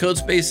GitHub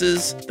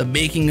Codespaces, the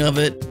making of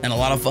it, and a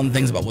lot of fun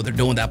things about what they're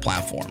doing with that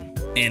platform.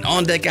 And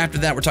on deck after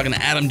that, we're talking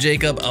to Adam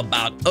Jacob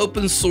about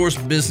open source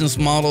business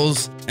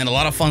models and a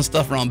lot of fun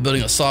stuff around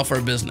building a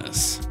software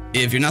business.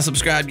 If you're not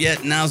subscribed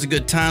yet, now's a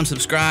good time.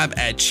 Subscribe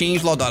at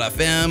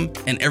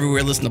changelog.fm and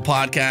everywhere you listen to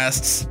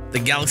podcasts. The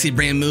Galaxy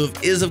Brain move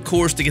is, of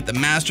course, to get the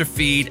master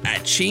feed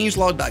at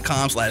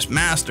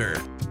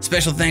changelog.com/master.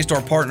 Special thanks to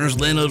our partners,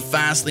 Linode,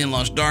 Fastly, and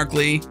Launch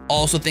Darkly.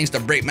 Also, thanks to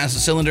Breakmaster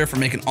Cylinder for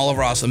making all of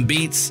our awesome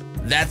beats.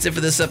 That's it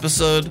for this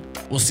episode.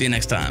 We'll see you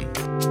next time.